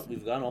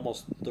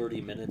almost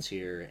 30 minutes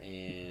here,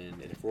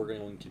 and if we're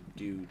going to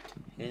do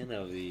 10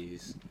 of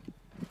these,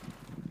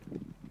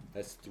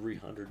 that's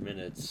 300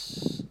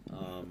 minutes.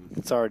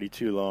 It's already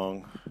too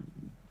long.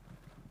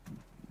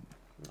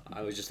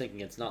 I was just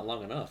thinking it's not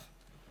long enough.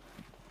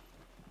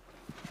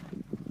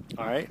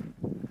 All right.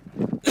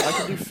 I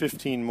can do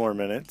 15 more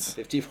minutes.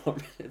 15 more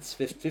minutes.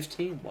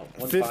 15?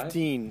 What,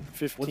 15.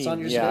 What's on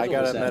your yeah,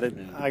 schedule this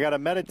afternoon? I gotta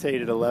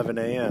meditate at 11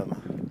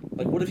 a.m.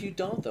 Like, what if you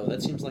don't, though?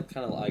 That seems like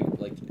kind of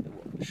like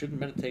shouldn't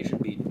meditation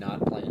be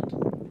not planned?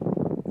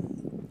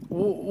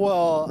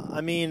 Well,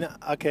 I mean,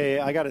 okay,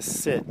 I gotta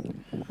sit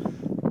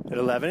at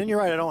 11, and you're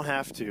right, I don't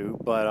have to,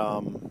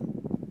 but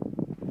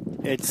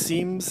it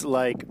seems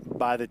like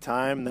by the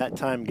time that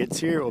time gets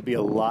here, it will be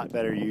a lot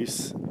better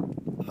use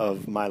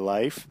of my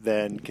life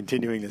than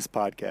continuing this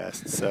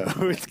podcast. So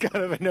it's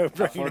kind of a no-brainer.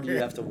 How far do you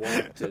have to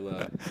walk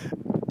to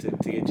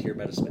get to your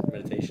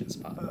meditation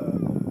spot?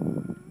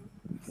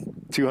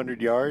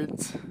 200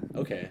 yards.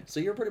 Okay,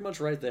 so you're pretty much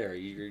right there.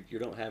 You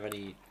don't have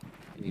any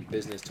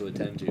business to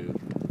attend to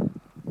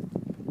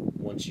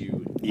once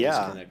you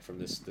disconnect from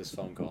this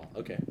phone call.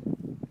 Okay.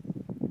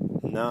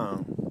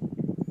 No.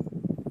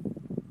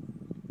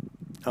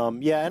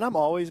 Yeah, and I'm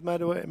always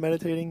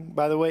meditating,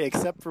 by the way,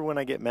 except for when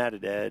I get mad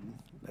at Ed.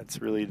 That's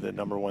really the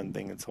number one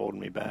thing that's holding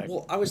me back.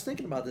 Well, I was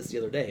thinking about this the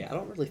other day. I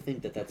don't really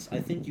think that's... I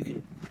think you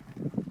can...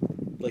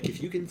 Like,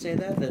 if you can say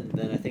that,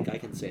 then I think I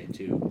can say it,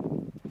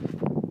 too.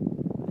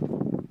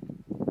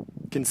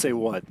 Can say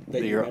what?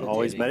 That you're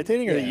always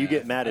meditating, or that you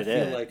get mad at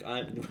Ed? I feel like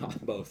I'm...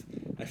 both.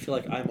 I feel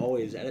like I'm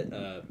always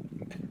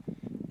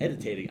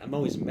Meditating. I'm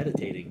always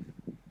meditating.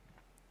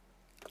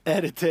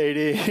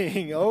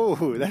 Editating.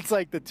 Oh, that's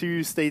like the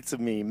two states of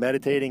me: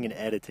 meditating and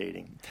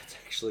editating. That's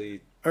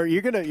actually. Or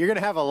you're gonna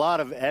have a lot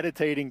of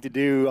editating to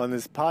do on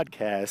this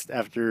podcast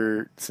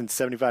since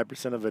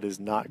 75% of it is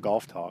not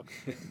golf talk.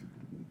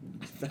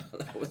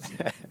 That was.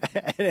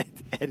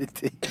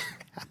 Editing.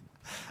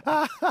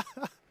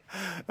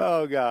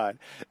 Oh God.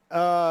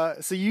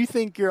 So you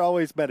think you're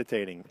always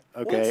meditating?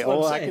 Okay.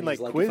 Well, I can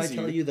quiz if I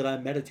tell you. you that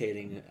I'm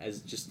meditating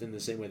as just in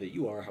the same way that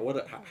you are,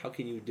 how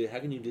can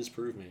you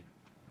disprove me?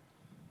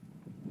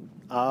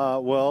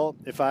 Well,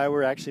 if I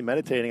were actually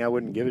meditating, I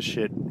wouldn't give a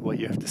shit what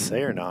you have to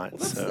say or not.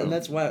 Well,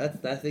 that's why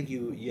I think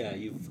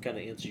you've kind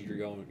of answered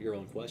your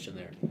own question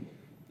there.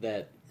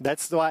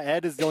 That's why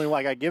Ed is the only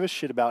one. I give a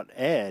shit about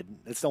Ed.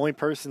 It's the only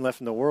person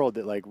left in the world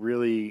that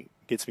really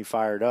gets me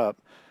fired up,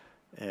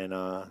 and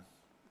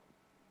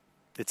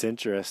it's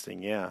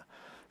interesting. Yeah.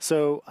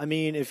 So I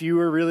mean, if you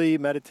were really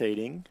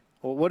meditating,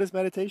 well, what is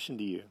meditation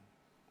to you?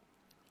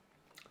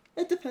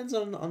 It depends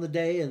on the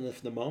day and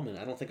the moment.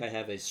 I don't think I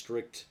have a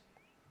strict.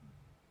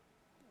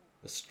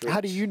 How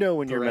do you know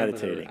when you're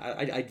parameter.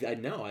 meditating? I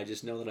know. I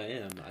just know that I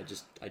am.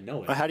 I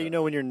know it. How do you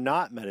know when you're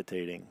not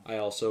meditating?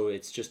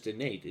 It's just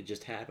innate. It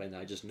just happened.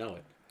 I just know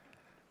it.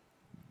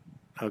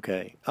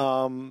 Okay.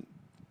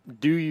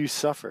 Do you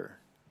suffer?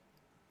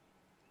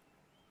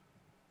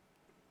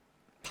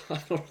 I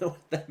don't know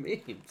what that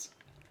means.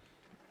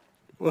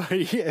 Well, have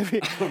what you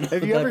that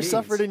ever means.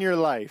 suffered in your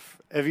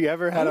life? Have you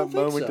ever had a don't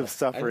think moment so. of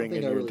suffering I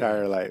don't think in I your really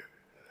entire have. life?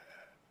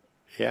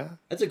 Yeah.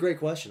 That's a great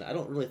question. I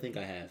don't really think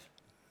I have.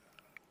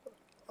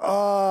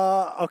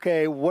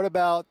 Okay. What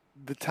about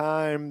the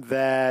time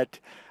that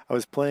I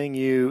was playing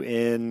you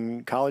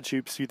in College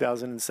Hoops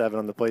 2007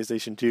 on the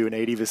PlayStation 2, and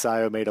AD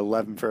Visayo made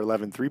 11 for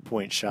 11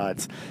 3-point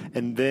shots,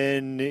 and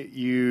then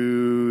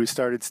you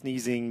started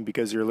sneezing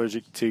because you're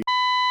allergic to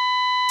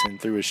and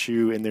threw a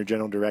shoe in their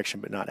general direction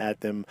but not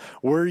at them.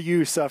 Were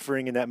you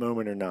suffering in that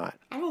moment or not?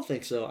 I don't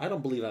think so. I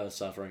don't believe I was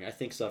suffering. I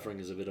think suffering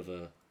is a bit of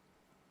a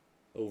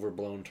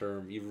overblown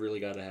term. You've really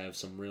got to have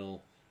some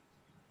real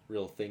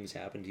things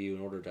happen to you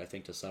in order to, I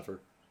think, to suffer.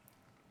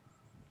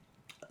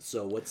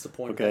 So what's the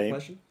point of that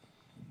question?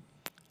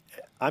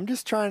 I'm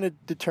just trying to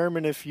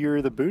determine if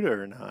you're the Buddha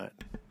or not.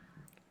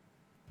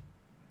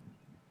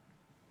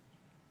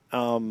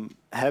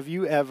 Have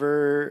you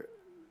ever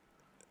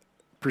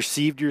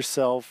perceived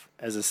yourself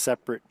as a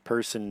separate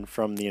person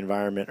from the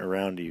environment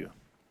around you?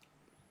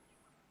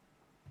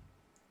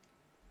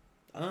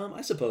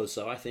 I suppose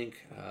so. I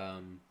think.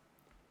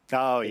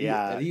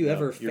 Yeah. Have you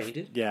ever you're-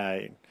 fainted?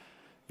 Yeah,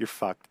 you're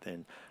fucked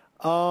then.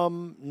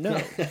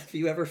 No, Have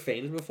you ever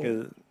fainted before?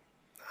 'cause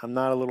I'm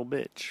not a little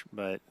bitch,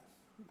 but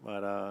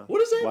What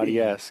does that why do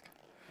you mean? ask?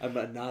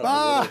 I'm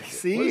not.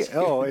 See?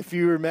 If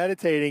you were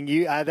meditating,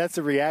 that's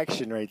a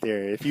reaction right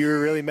there. If you were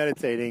really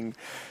meditating,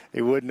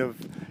 you wouldn't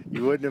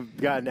have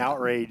gotten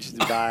outraged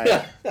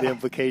by the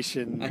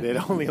implication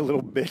that only a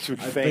little bitch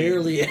would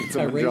faint when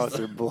someone draws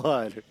their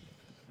blood.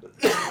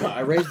 I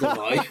raised the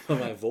volume of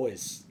my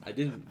voice. I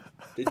didn't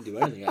do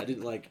anything. I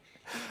didn't like.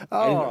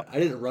 I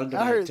didn't run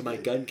to my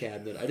gun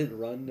cabinet. I didn't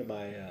run to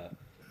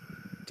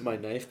my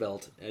knife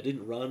belt. I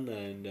didn't run,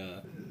 and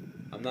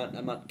I'm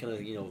not gonna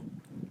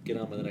get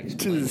on with the next.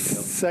 To the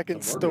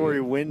second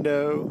story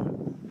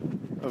window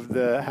of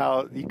the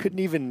house. You couldn't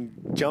even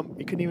jump.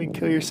 You couldn't even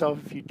kill yourself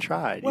if you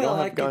tried. Well, you don't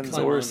I have could guns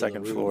climb or a onto the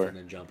second roof floor. and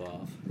then jump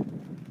off.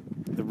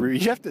 You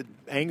have to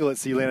angle it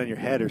so you land on your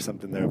head or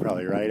something, though,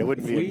 probably, right? It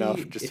wouldn't be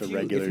enough just a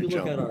regular If you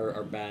jump. look at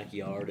our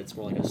backyard, it's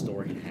more like a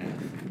story and a half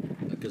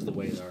because the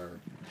way our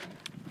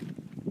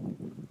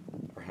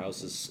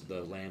house is,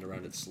 the land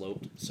around it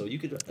sloped. So you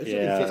could, there's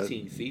only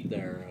 15 feet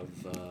there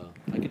of,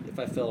 if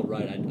I fell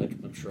right,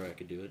 I'm sure I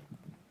could do it.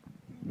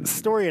 A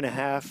story and a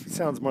half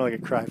sounds more like a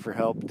cry for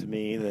help to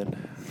me than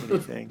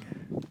anything.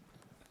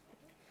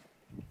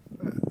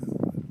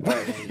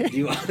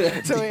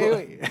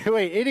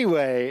 Wait.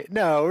 Anyway,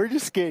 no, we're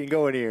just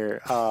going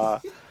here.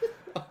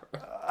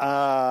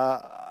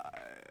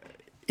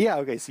 Yeah.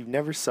 Okay. So you've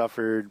never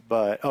suffered,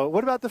 but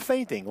what about the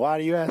fainting? Why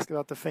do you ask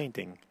about the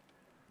fainting?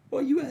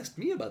 Well, you asked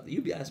me about that.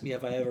 You asked me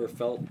if I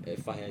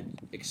had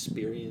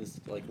experienced,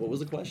 what was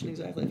the question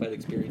exactly? If I had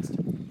experienced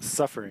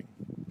suffering.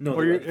 No,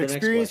 or you the next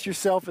experienced question.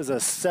 yourself as a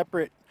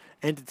separate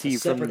entity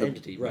from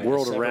the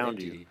world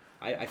around you.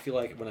 I feel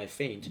like when I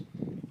faint,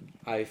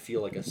 I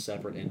feel like a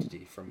separate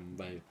entity from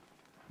my.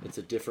 It's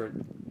a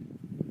different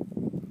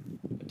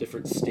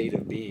state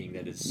of being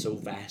that is so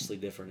vastly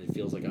different. It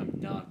feels like I'm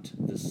not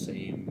the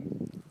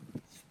same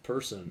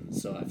person.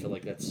 So I feel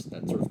like that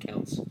sort of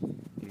counts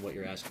in what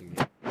you're asking me.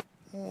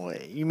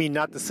 You mean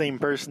not the same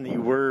person that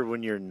you were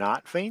when you're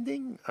not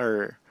fainting,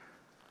 or?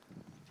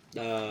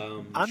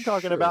 I'm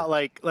talking sure. about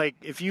like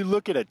if you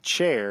look at a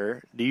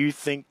chair, do you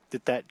think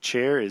that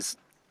chair is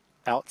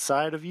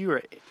outside of you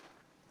or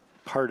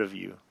part of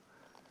you?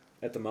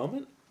 At the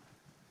moment?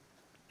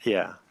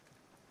 Yeah.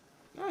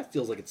 It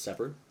feels like it's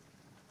separate.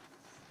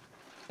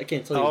 I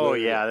can't tell you. Oh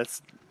yeah,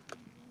 that's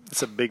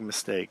a big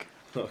mistake.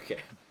 Okay.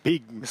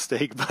 Big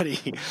mistake,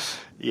 buddy.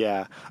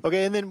 Yeah.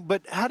 Okay, and then,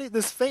 but how did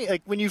this faint?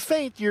 Like, when you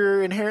faint,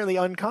 you're inherently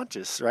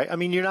unconscious, right? I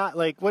mean, you're not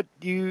like, what,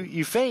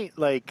 you faint,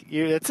 like,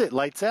 that's it,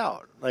 lights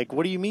out. Like,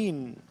 what do you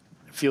mean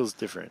it feels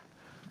different?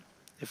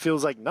 It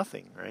feels like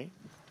nothing, right?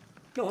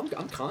 No,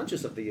 I'm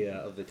conscious of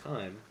the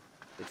time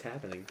it's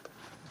happening.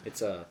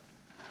 It's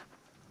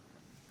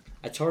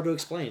it's hard to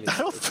explain.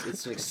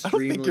 It's an I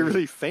extremely. don't think you're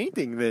really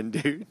fainting then,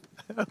 dude.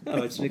 No,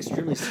 it's an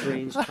extremely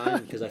strange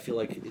time because I feel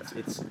like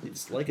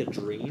it's like a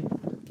dream,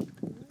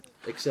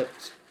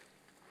 except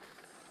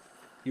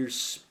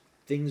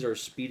things are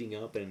speeding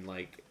up and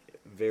like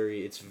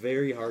it's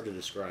very hard to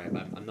describe.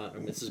 I'm not. I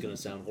mean, this is gonna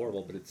sound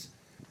horrible, but it's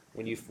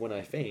when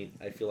I faint,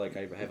 I feel like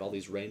I have all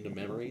these random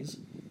memories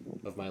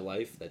of my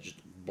life that just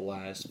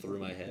blast through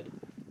my head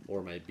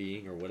or my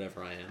being or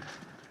whatever I am,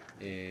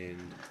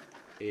 and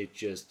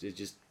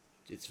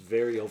it's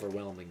very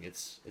overwhelming.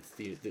 It's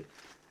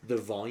the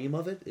volume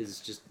of it is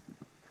just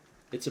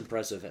it's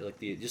impressive. Like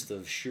the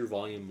sheer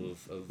volume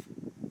of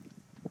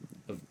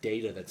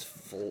data that's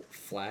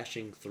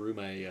flashing through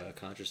my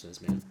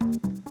consciousness, man.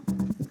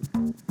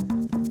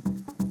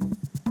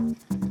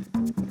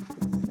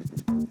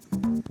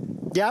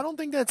 Yeah, I don't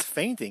think that's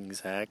fainting,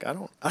 Zach. I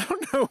don't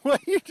know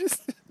what you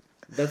just.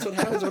 That's what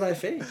happens when I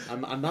faint.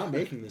 I'm not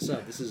making this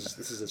up. This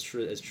is as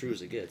true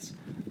as it gets.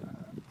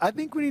 I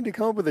think we need to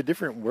come up with a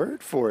different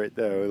word for it,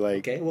 though. Like,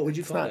 Okay, what would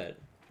you call that?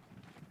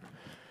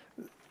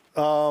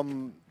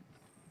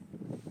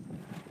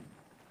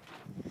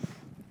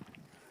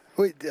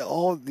 Wait,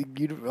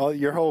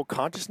 your whole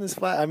consciousness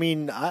flat. I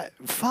mean,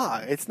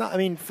 it's not. I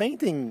mean,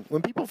 fainting.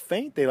 When people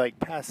faint, they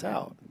like pass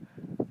out.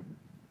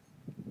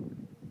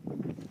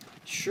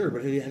 Sure,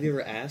 but have you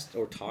ever asked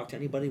or talked to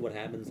anybody what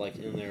happens like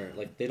in their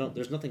like they don't?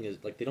 There's nothing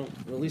like they don't.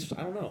 Or at least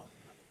I don't know.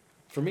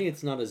 For me,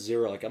 it's not a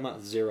zero. Like I'm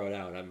not zeroed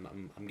out.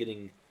 I'm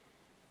getting.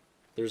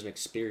 There's an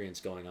experience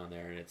going on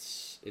there, and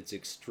it's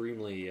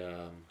extremely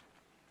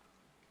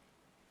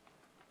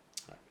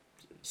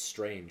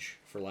strange,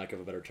 for lack of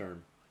a better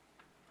term.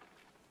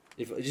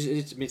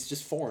 It's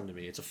just foreign to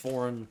me. It's a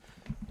foreign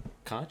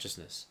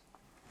consciousness.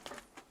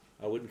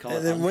 I wouldn't call it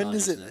And then when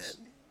does unconsciousness.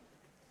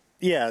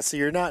 Yeah, so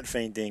you're not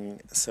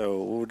fainting.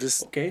 So we'll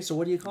just Okay, so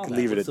what do you call that?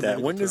 leave it What's at the that.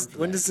 medical term for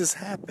When that? does this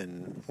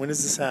happen? When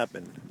does this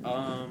happen?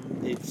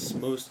 It's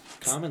most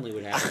commonly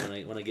would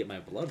happen when I get my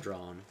blood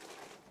drawn,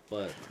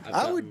 but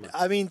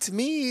I mean, to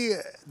me,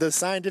 the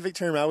scientific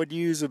term I would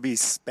use would be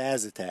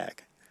spaz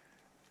attack.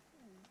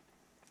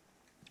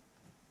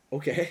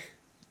 Okay.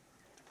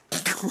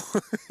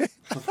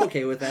 I'm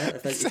okay with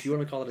that. If you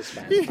want to call it a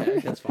spaz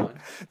attack, that's fine.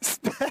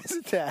 Spaz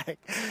attack.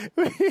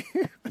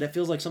 That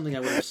feels like something I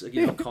would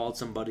have called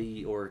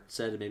somebody or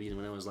said maybe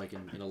when I was like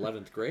in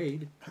 11th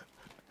grade.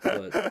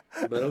 But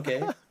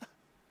okay.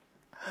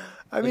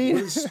 I Like, mean,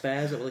 what is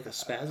spaz? Like a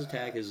spaz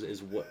attack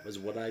is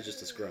what I just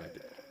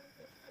described.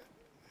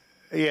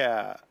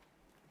 yeah.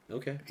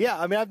 Okay. Yeah,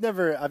 I mean, I've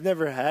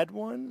never had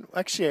one.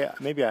 Actually,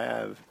 maybe I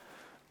have,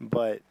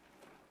 but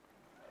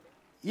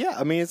yeah,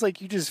 I mean, it's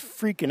like you just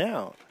freaking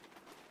out.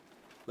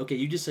 Okay,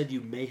 you just said you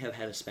may have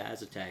had a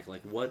spaz attack.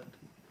 Like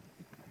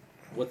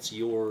what's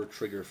your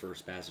trigger for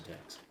spaz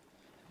attacks?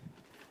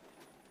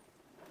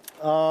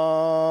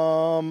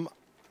 I'm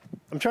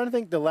trying to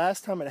think. The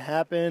last time it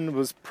happened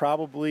was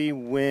probably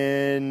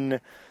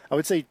when I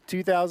would say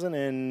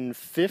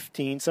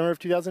 2015, summer of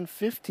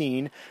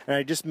 2015, and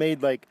I just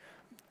made like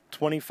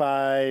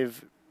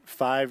 25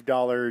 $5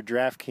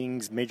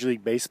 DraftKings Major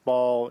League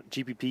Baseball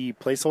GPP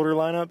placeholder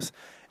lineups,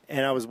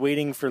 and I was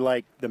waiting for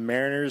like the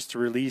Mariners to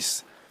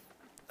release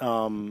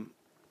their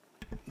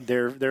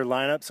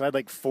lineup. So I had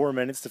like 4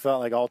 minutes to fill out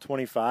like all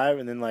 25,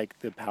 and then like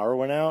the power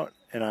went out,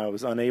 and I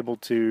was unable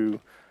to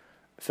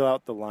fill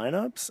out the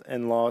lineups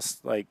and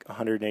lost like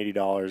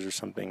 $180 or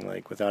something,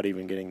 like without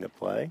even getting to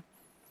play.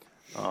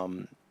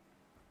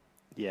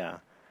 Yeah.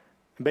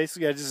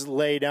 Basically, I just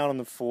lay down on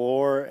the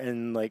floor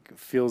and like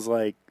feels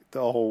like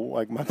the whole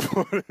like my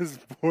blood is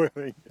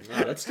boiling.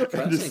 Wow, that's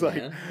depressing, like,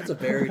 man. That's a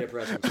very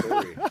depressing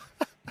story.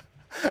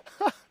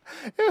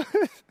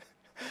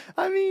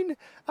 I mean,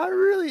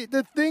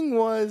 the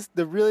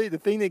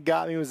thing that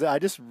got me was that I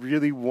just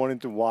really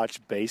wanted to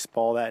watch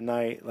baseball that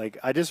night. Like,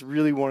 I just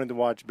really wanted to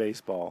watch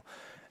baseball.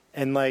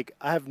 And, like,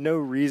 I have no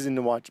reason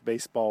to watch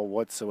baseball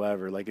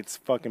whatsoever. Like, it's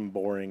fucking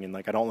boring, and,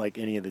 like, I don't like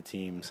any of the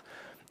teams.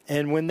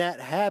 And when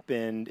that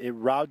happened, it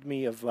robbed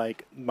me of,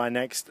 like, my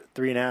next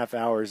 3.5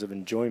 hours of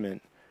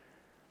enjoyment.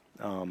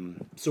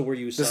 So were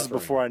you suffering? This is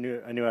before I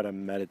knew how to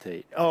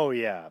meditate. Oh,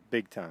 yeah,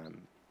 big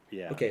time.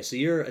 Yeah. Okay, so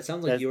it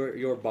sounds like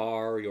your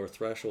bar, your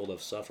threshold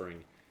of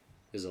suffering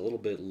is a little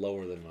bit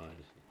lower than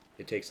mine.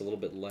 It takes a little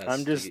bit less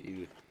to get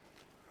you.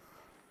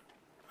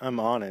 I'm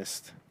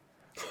honest.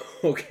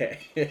 Okay.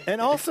 And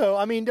also,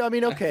 I mean,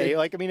 okay,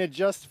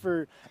 adjust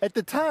for, at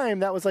the time,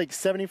 that was like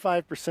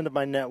 75% of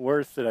my net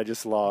worth that I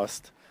just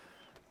lost.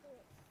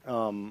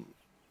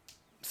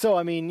 So,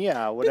 I mean,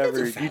 yeah,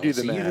 whatever, you do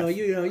the math.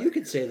 You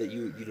could say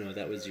that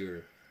that was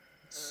your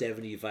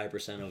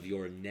 75% of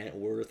your net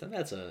worth, and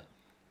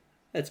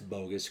that's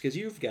bogus, because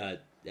you've got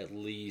at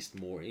least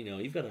more,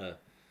 you've got a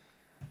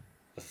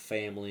a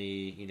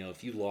family,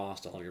 if you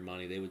lost all your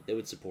money, they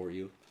would support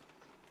you.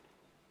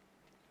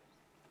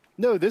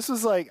 No, this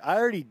was like I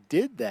already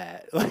did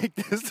that. Like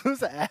this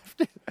was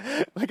after,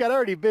 like I'd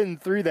already been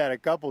through that a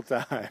couple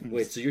times.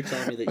 Wait, so you're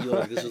telling me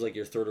that this was like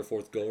your third or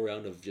fourth go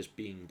around of just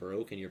being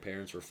broke and your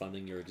parents were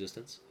funding your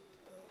existence?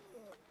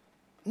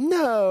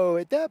 No,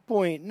 at that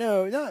point,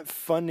 no, not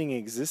funding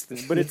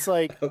existence, but it's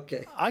like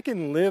Okay. I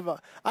can live.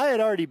 I had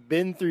already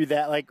been through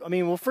that. Like, I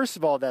mean, well, first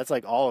of all, that's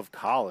like all of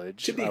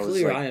college. To be was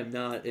clear, like- I am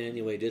not in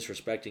any way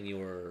disrespecting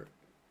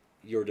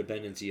your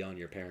dependency on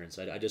your parents.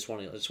 I just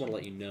want to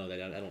let you know that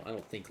I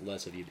don't think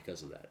less of you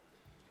because of that.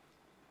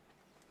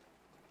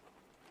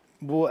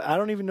 Well, I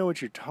don't even know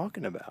what you're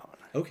talking about.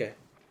 Okay.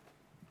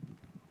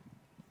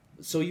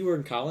 So you were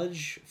in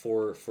college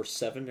for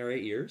 7 or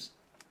 8 years?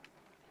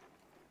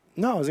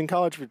 No, I was in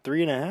college for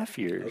 3.5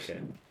 years. Okay.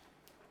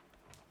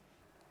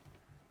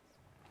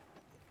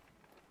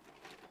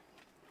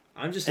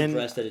 I'm just And,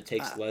 impressed that it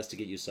takes less to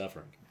get you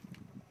suffering.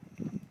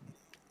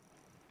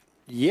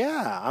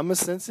 Yeah, I'm a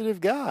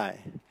sensitive guy.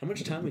 How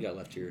much time we got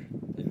left here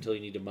until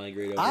you need to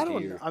migrate over I to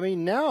don't. your... I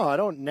mean, now I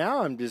don't.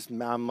 Now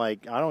I'm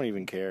like, I don't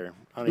even care.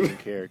 I don't even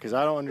care because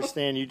I don't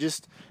understand. You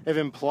just have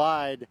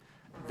implied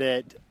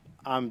that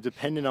I'm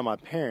dependent on my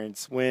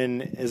parents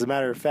when, as a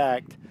matter of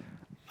fact,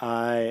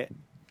 I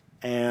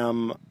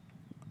am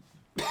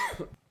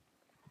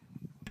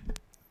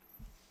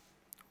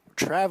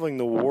traveling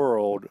the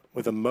world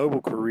with a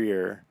mobile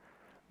career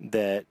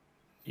that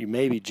you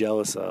may be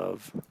jealous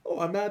of. Oh,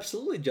 I'm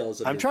absolutely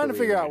jealous of I'm your trying to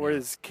career figure right out where now.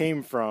 this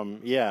came from.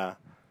 Yeah.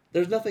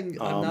 There's nothing.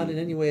 I'm not in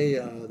any way.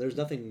 There's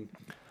nothing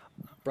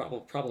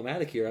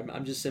problematic here.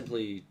 I'm just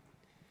simply.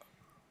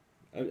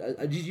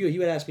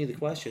 You had asked me the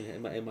question,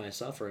 am I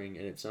suffering?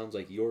 And it sounds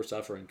like you're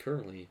suffering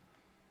currently.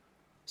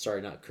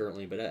 Sorry, not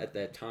currently, but at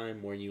that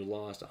time when you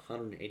lost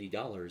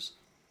 $180.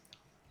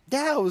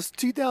 That was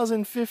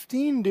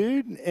 2015,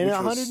 dude. And Which was-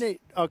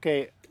 108.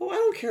 Okay, Well, I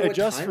don't care what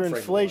adjust time for frame it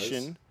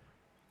inflation.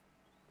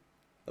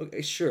 was.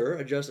 Okay, sure,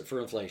 adjust it for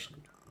inflation.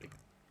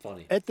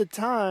 Funny. At the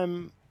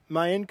time,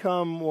 my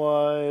income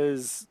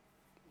was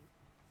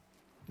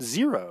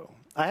zero.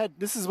 I had.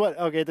 This is what.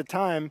 Okay, at the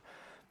time,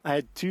 I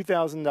had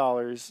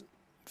 $2,000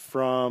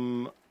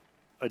 from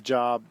a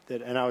job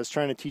and I was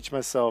trying to teach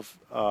myself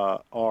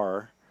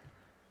R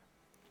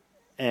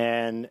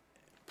and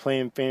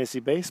playing fantasy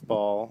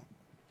baseball.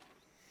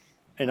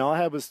 And all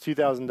I had was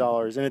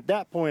 $2,000, and at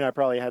that point, I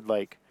probably had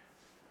like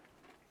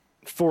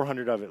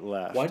 400 of it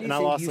left, Why do you and I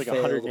think lost you like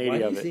failed? 180 Why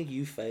do of you it. think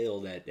you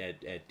failed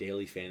at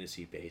daily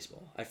fantasy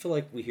baseball? I feel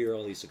like we hear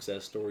all these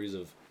success stories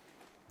of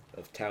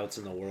touts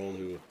in the world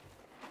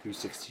who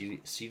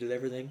succeeded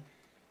everything.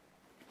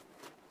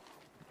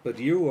 But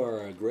you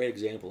are a great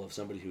example of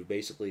somebody who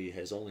basically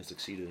has only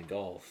succeeded in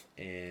golf.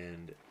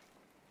 And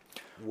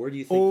where do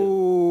you think?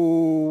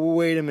 Oh,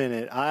 wait a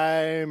minute!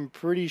 I'm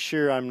pretty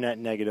sure I'm net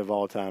negative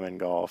all time in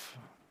golf.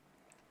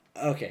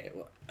 Okay,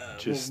 well,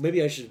 Just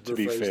maybe I should to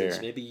be rephrase this.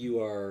 fair. Maybe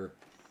your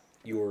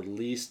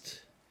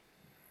least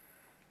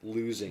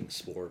losing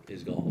sport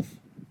is golf,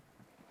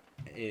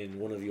 and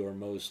one of your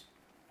most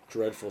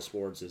dreadful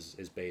sports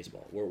is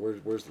baseball.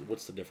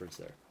 What's the difference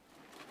there?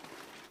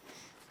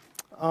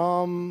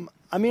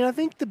 I mean, I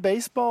think the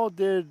baseball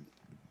did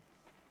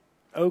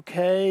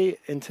okay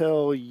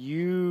until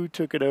you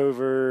took it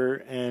over,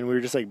 and we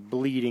were just like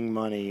bleeding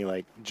money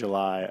like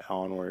July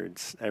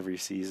onwards every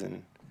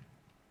season.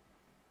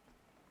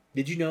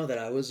 Did you know that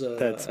I was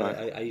That's not-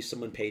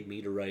 someone paid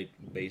me to write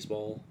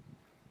baseball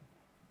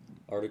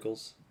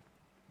articles?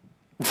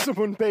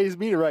 Someone pays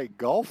me to write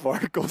golf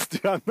articles,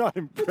 dude. I'm not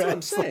impressed. That's what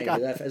I'm saying.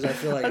 Like, As I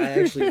feel like I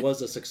actually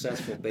was a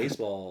successful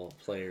baseball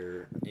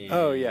player. And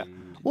Oh yeah.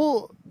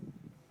 Well,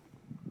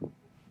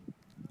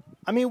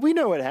 I mean, we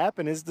know what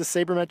happened is the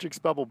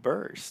sabermetrics bubble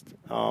burst.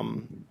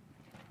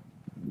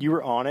 You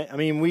were on it. I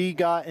mean, we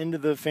got into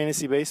the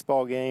fantasy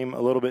baseball game a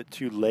little bit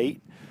too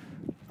late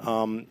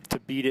to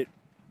beat it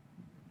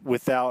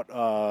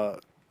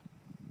without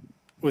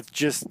with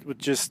just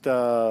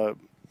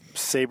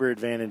saber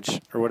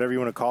advantage or whatever you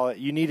want to call it.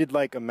 You needed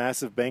like a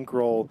massive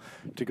bankroll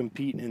to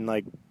compete in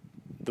like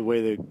the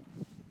way the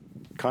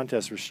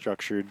contests were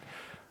structured.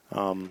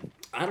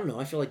 I don't know.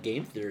 I feel like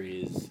game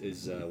theory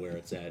is where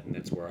it's at, and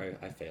that's where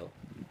I fail.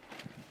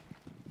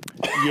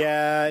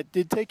 Yeah, it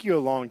did take you a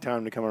long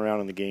time to come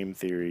around on the game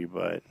theory,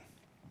 but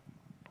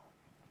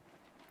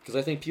Because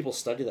I think people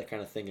study that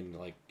kind of thing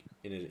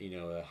in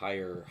a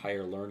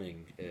higher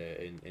learning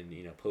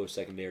in post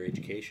secondary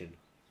education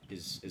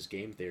is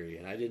game theory,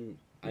 and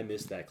I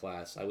missed that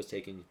class. I was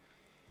taking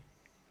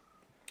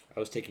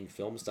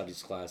film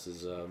studies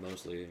classes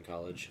mostly in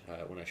college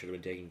when I should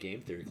have been taking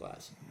game theory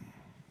class.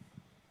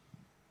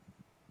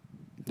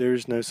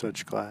 there's no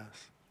such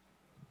class.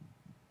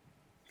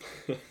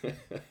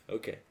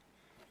 Okay.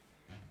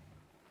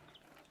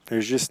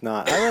 There's just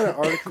not. I read an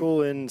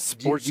article in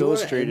Sports Do you wanna end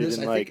Illustrated this?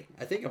 and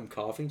I think I'm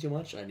coughing too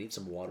much. I need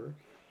some water.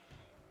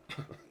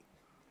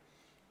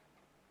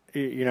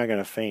 you're not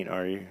gonna faint,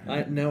 are you?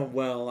 No,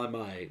 well, I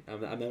might.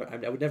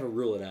 I would never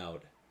rule it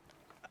out.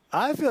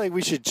 I feel like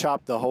we should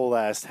chop the whole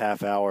last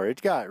half hour.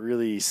 It got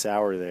really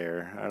sour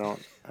there. I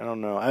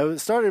don't know.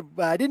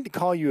 I didn't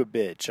call you a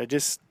bitch. I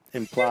just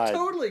implied. You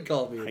totally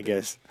called me a bitch. I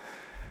guess.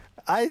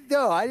 I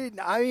didn't.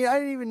 I mean, I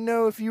didn't even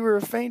know if you were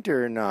a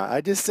fainter or not.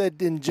 I just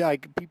said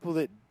like people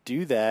that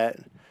do that.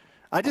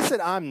 I just said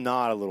I'm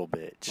not a little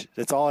bitch.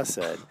 That's all I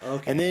said.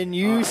 Okay. And then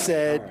you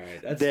said all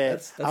right.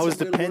 that I was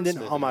some good dependent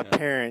wordsmithing, on my yeah.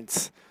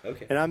 parents.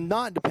 Okay. And I'm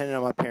not dependent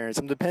on my parents.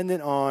 I'm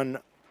dependent on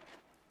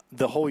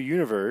the whole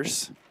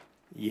universe.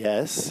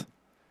 Yes.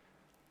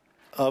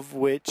 Of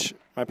which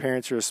my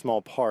parents are a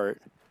small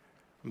part.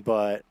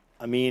 But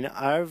I mean,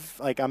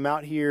 I'm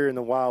out here in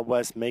the Wild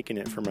West making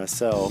it for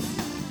myself.